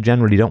 but people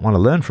generally don't want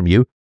to learn from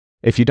you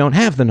if you don't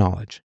have the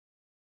knowledge.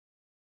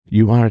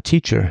 You are a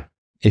teacher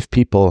if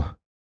people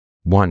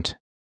want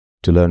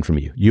to learn from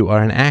you. You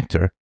are an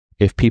actor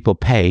if people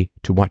pay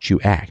to watch you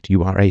act.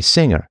 You are a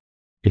singer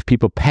if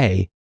people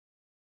pay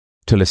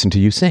to listen to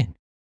you sing.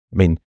 I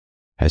mean,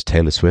 has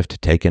Taylor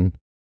Swift taken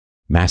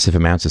massive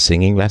amounts of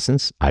singing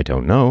lessons? I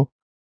don't know.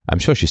 I'm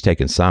sure she's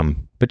taken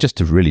some, but just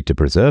to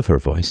preserve her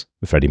voice.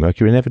 Freddie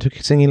Mercury never took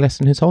a singing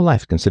lesson his whole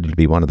life, considered to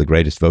be one of the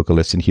greatest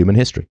vocalists in human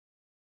history.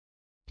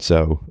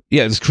 So,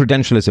 yeah, this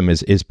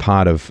credentialism is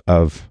part of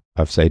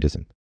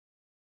sadism.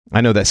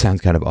 I know that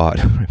sounds kind of odd.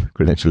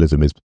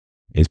 Credentialism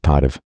is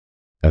part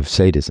of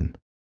sadism.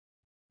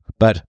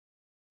 But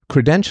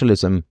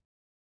credentialism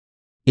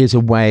is a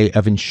way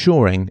of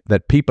ensuring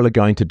that people are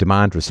going to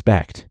demand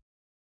respect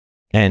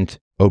and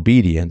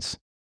obedience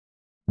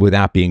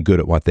without being good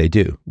at what they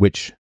do,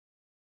 which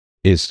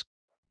is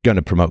going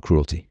to promote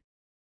cruelty.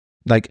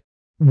 Like,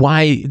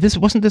 why?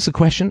 Wasn't this a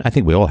question? I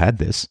think we all had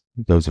this,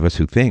 those of us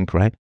who think,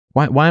 right?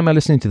 Why am I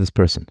listening to this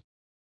person?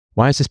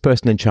 Why is this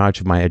person in charge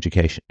of my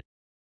education?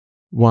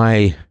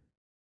 Why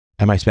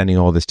am I spending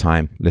all this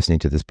time listening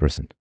to this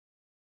person?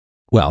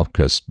 Well,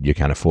 because you're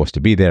kind of forced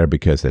to be there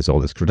because there's all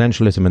this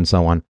credentialism and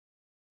so on.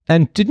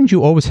 And didn't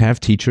you always have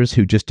teachers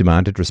who just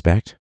demanded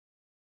respect?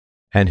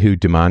 And who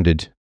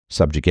demanded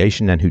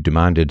subjugation and who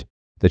demanded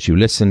that you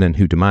listen and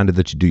who demanded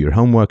that you do your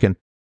homework, and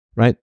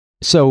right?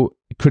 So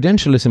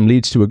credentialism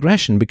leads to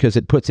aggression because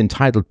it puts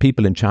entitled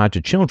people in charge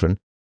of children.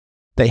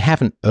 They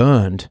haven't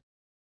earned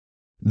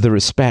the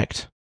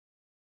respect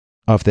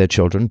of their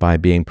children by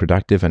being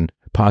productive and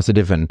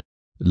positive and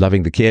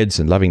loving the kids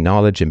and loving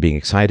knowledge and being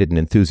excited and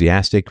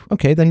enthusiastic.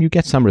 Okay, then you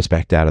get some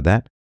respect out of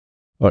that,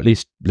 or at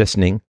least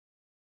listening.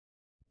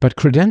 But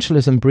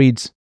credentialism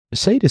breeds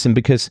sadism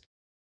because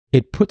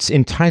it puts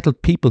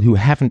entitled people who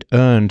haven't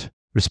earned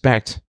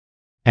respect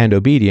and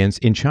obedience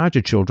in charge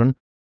of children,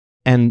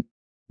 and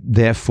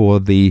therefore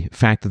the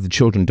fact that the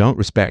children don't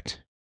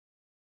respect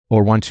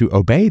or want to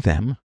obey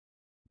them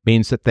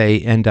means that they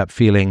end up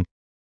feeling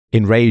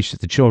enraged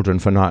at the children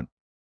for not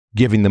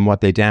giving them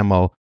what they damn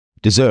well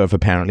deserve,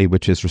 apparently,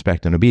 which is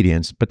respect and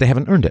obedience, but they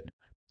haven't earned it.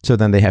 So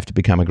then they have to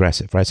become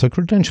aggressive, right? So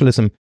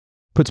credentialism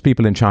puts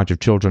people in charge of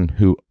children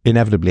who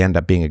inevitably end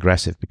up being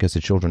aggressive because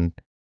the children,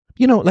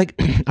 like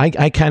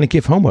I kind of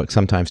give homework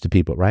sometimes to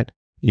people, right?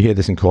 You hear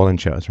this in call-in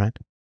shows, right?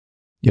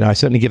 I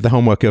certainly give the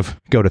homework of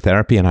go to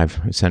therapy, and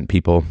I've sent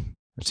people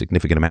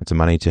significant amounts of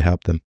money to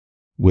help them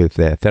with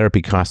their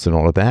therapy costs and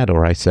all of that.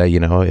 Or I say,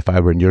 if I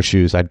were in your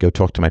shoes, I'd go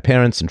talk to my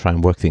parents and try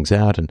and work things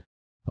out and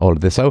all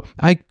of this. So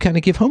I kind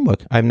of give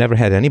homework. I've never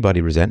had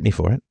anybody resent me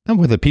for it. And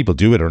whether people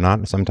do it or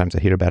not, sometimes I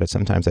hear about it,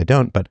 sometimes I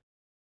don't. But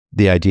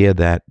the idea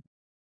that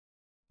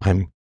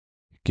I'm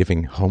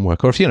giving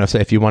homework, or say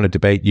if you want to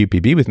debate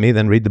UPB with me,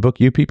 then read the book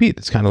UPB.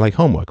 That's kind of like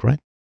homework, right?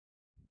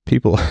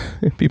 People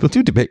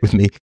do debate with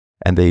me,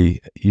 and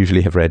they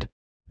usually have read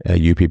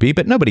UPB,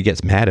 but nobody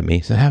gets mad at me.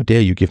 So how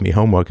dare you give me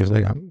homework? It's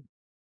like,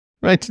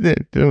 right?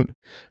 Don't.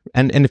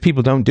 And if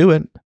people don't do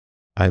it,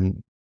 I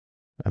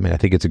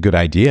think it's a good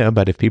idea,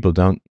 but if people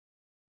don't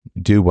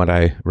do what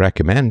I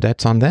recommend,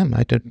 that's on them.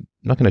 I'm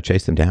not going to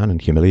chase them down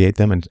and humiliate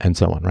them and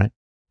so on, right?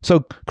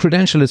 So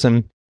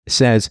credentialism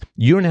says,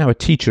 you're now a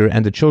teacher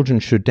and the children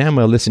should damn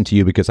well listen to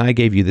you because I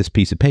gave you this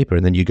piece of paper,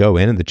 and then you go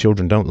in and the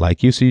children don't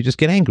like you, so you just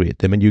get angry at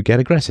them and you get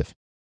aggressive,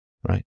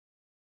 right?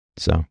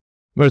 So,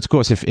 whereas of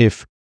course,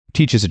 if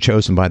teachers are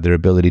chosen by their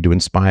ability to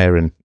inspire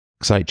and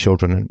excite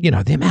children, and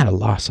the amount of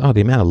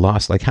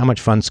loss, like how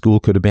much fun school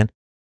could have been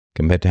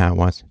compared to how it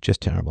was, just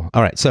terrible.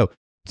 All right, so,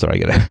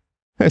 sorry,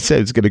 I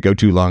said it's going to go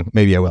too long.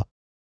 Maybe I will.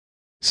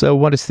 So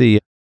what is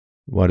the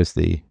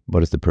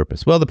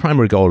purpose? Well, the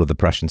primary goal of the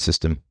Prussian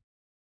system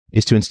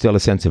is to instill a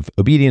sense of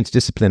obedience,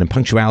 discipline, and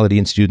punctuality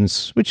in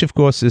students, which of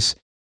course is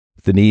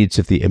the needs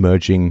of the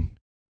emerging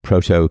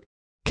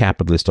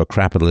proto-capitalist or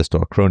crapitalist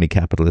or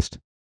crony-capitalist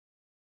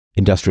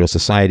industrial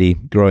society,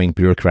 growing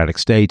bureaucratic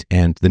state,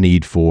 and the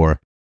need for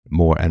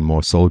more and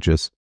more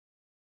soldiers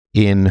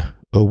in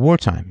a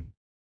wartime.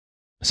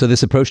 So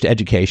this approach to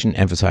education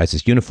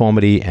emphasizes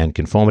uniformity and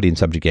conformity in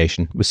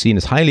subjugation, was seen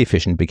as highly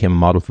efficient, became a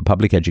model for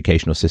public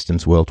educational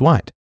systems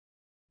worldwide.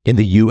 In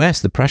the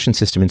US, the Prussian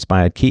system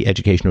inspired key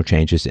educational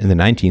changes in the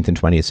 19th and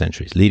 20th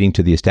centuries, leading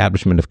to the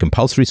establishment of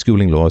compulsory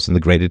schooling laws and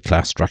the graded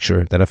class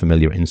structure that are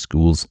familiar in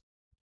schools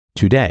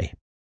today.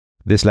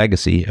 This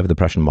legacy of the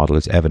Prussian model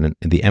is evident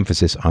in the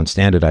emphasis on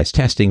standardized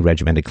testing,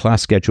 regimented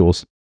class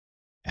schedules,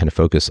 and a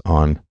focus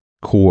on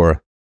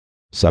core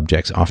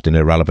subjects often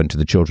irrelevant to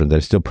the children that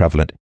are still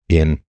prevalent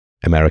in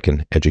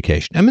American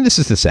education. This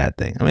is the sad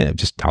thing.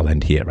 I'll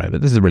end here, right?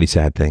 But this is a really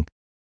sad thing.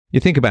 You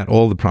think about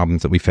all the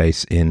problems that we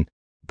face in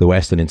the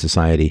West and in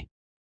society,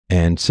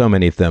 and so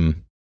many of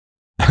them,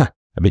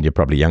 you're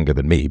probably younger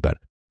than me, but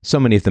so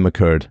many of them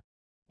occurred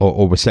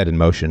or were set in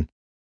motion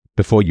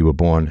before you were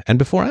born and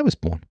before I was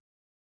born.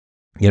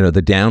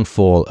 The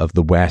downfall of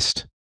the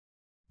West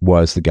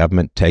was the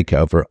government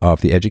takeover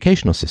of the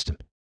educational system,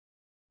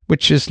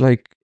 which is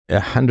like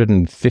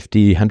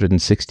 150,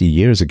 160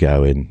 years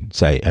ago in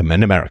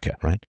America,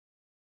 right?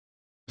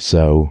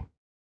 So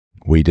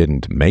we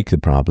didn't make the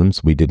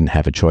problems. We didn't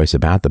have a choice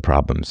about the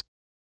problems.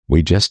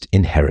 We just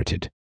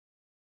inherited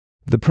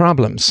the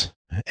problems.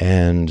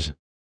 And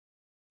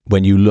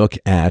when you look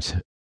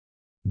at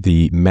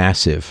the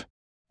massive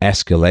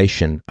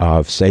escalation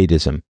of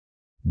sadism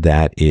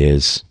that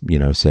is,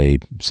 say,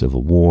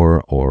 civil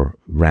war or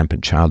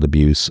rampant child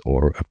abuse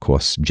or, of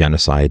course,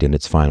 genocide in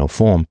its final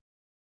form.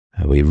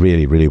 We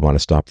really, really want to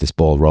stop this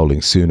ball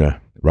rolling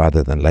sooner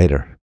rather than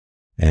later.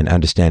 And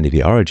understanding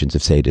the origins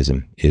of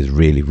sadism is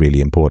really,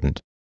 really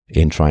important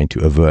in trying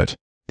to avert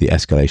the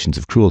escalations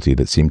of cruelty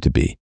that seem to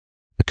be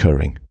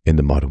occurring in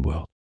the modern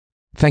world.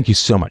 Thank you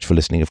so much for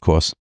listening, of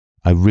course.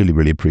 I really,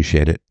 really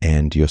appreciate it.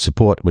 And your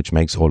support, which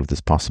makes all of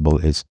this possible,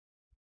 is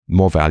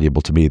more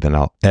valuable to me than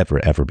I'll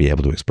ever be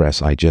able to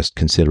express. I just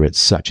consider it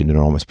such an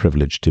enormous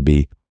privilege to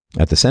be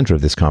at the center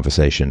of this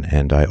conversation,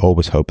 and I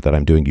always hope that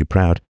I'm doing you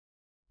proud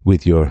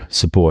with your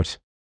support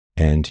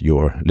and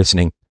your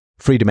listening.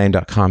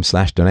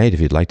 freedomain.com/donate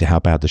if you'd like to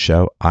help out the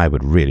show. I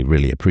would really,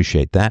 really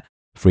appreciate that.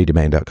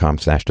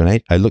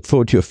 freedomain.com/donate. I look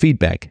forward to your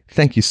feedback.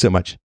 Thank you so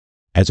much,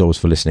 as always,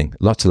 for listening.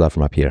 Lots of love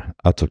from up here.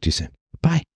 I'll talk to you soon. Bye.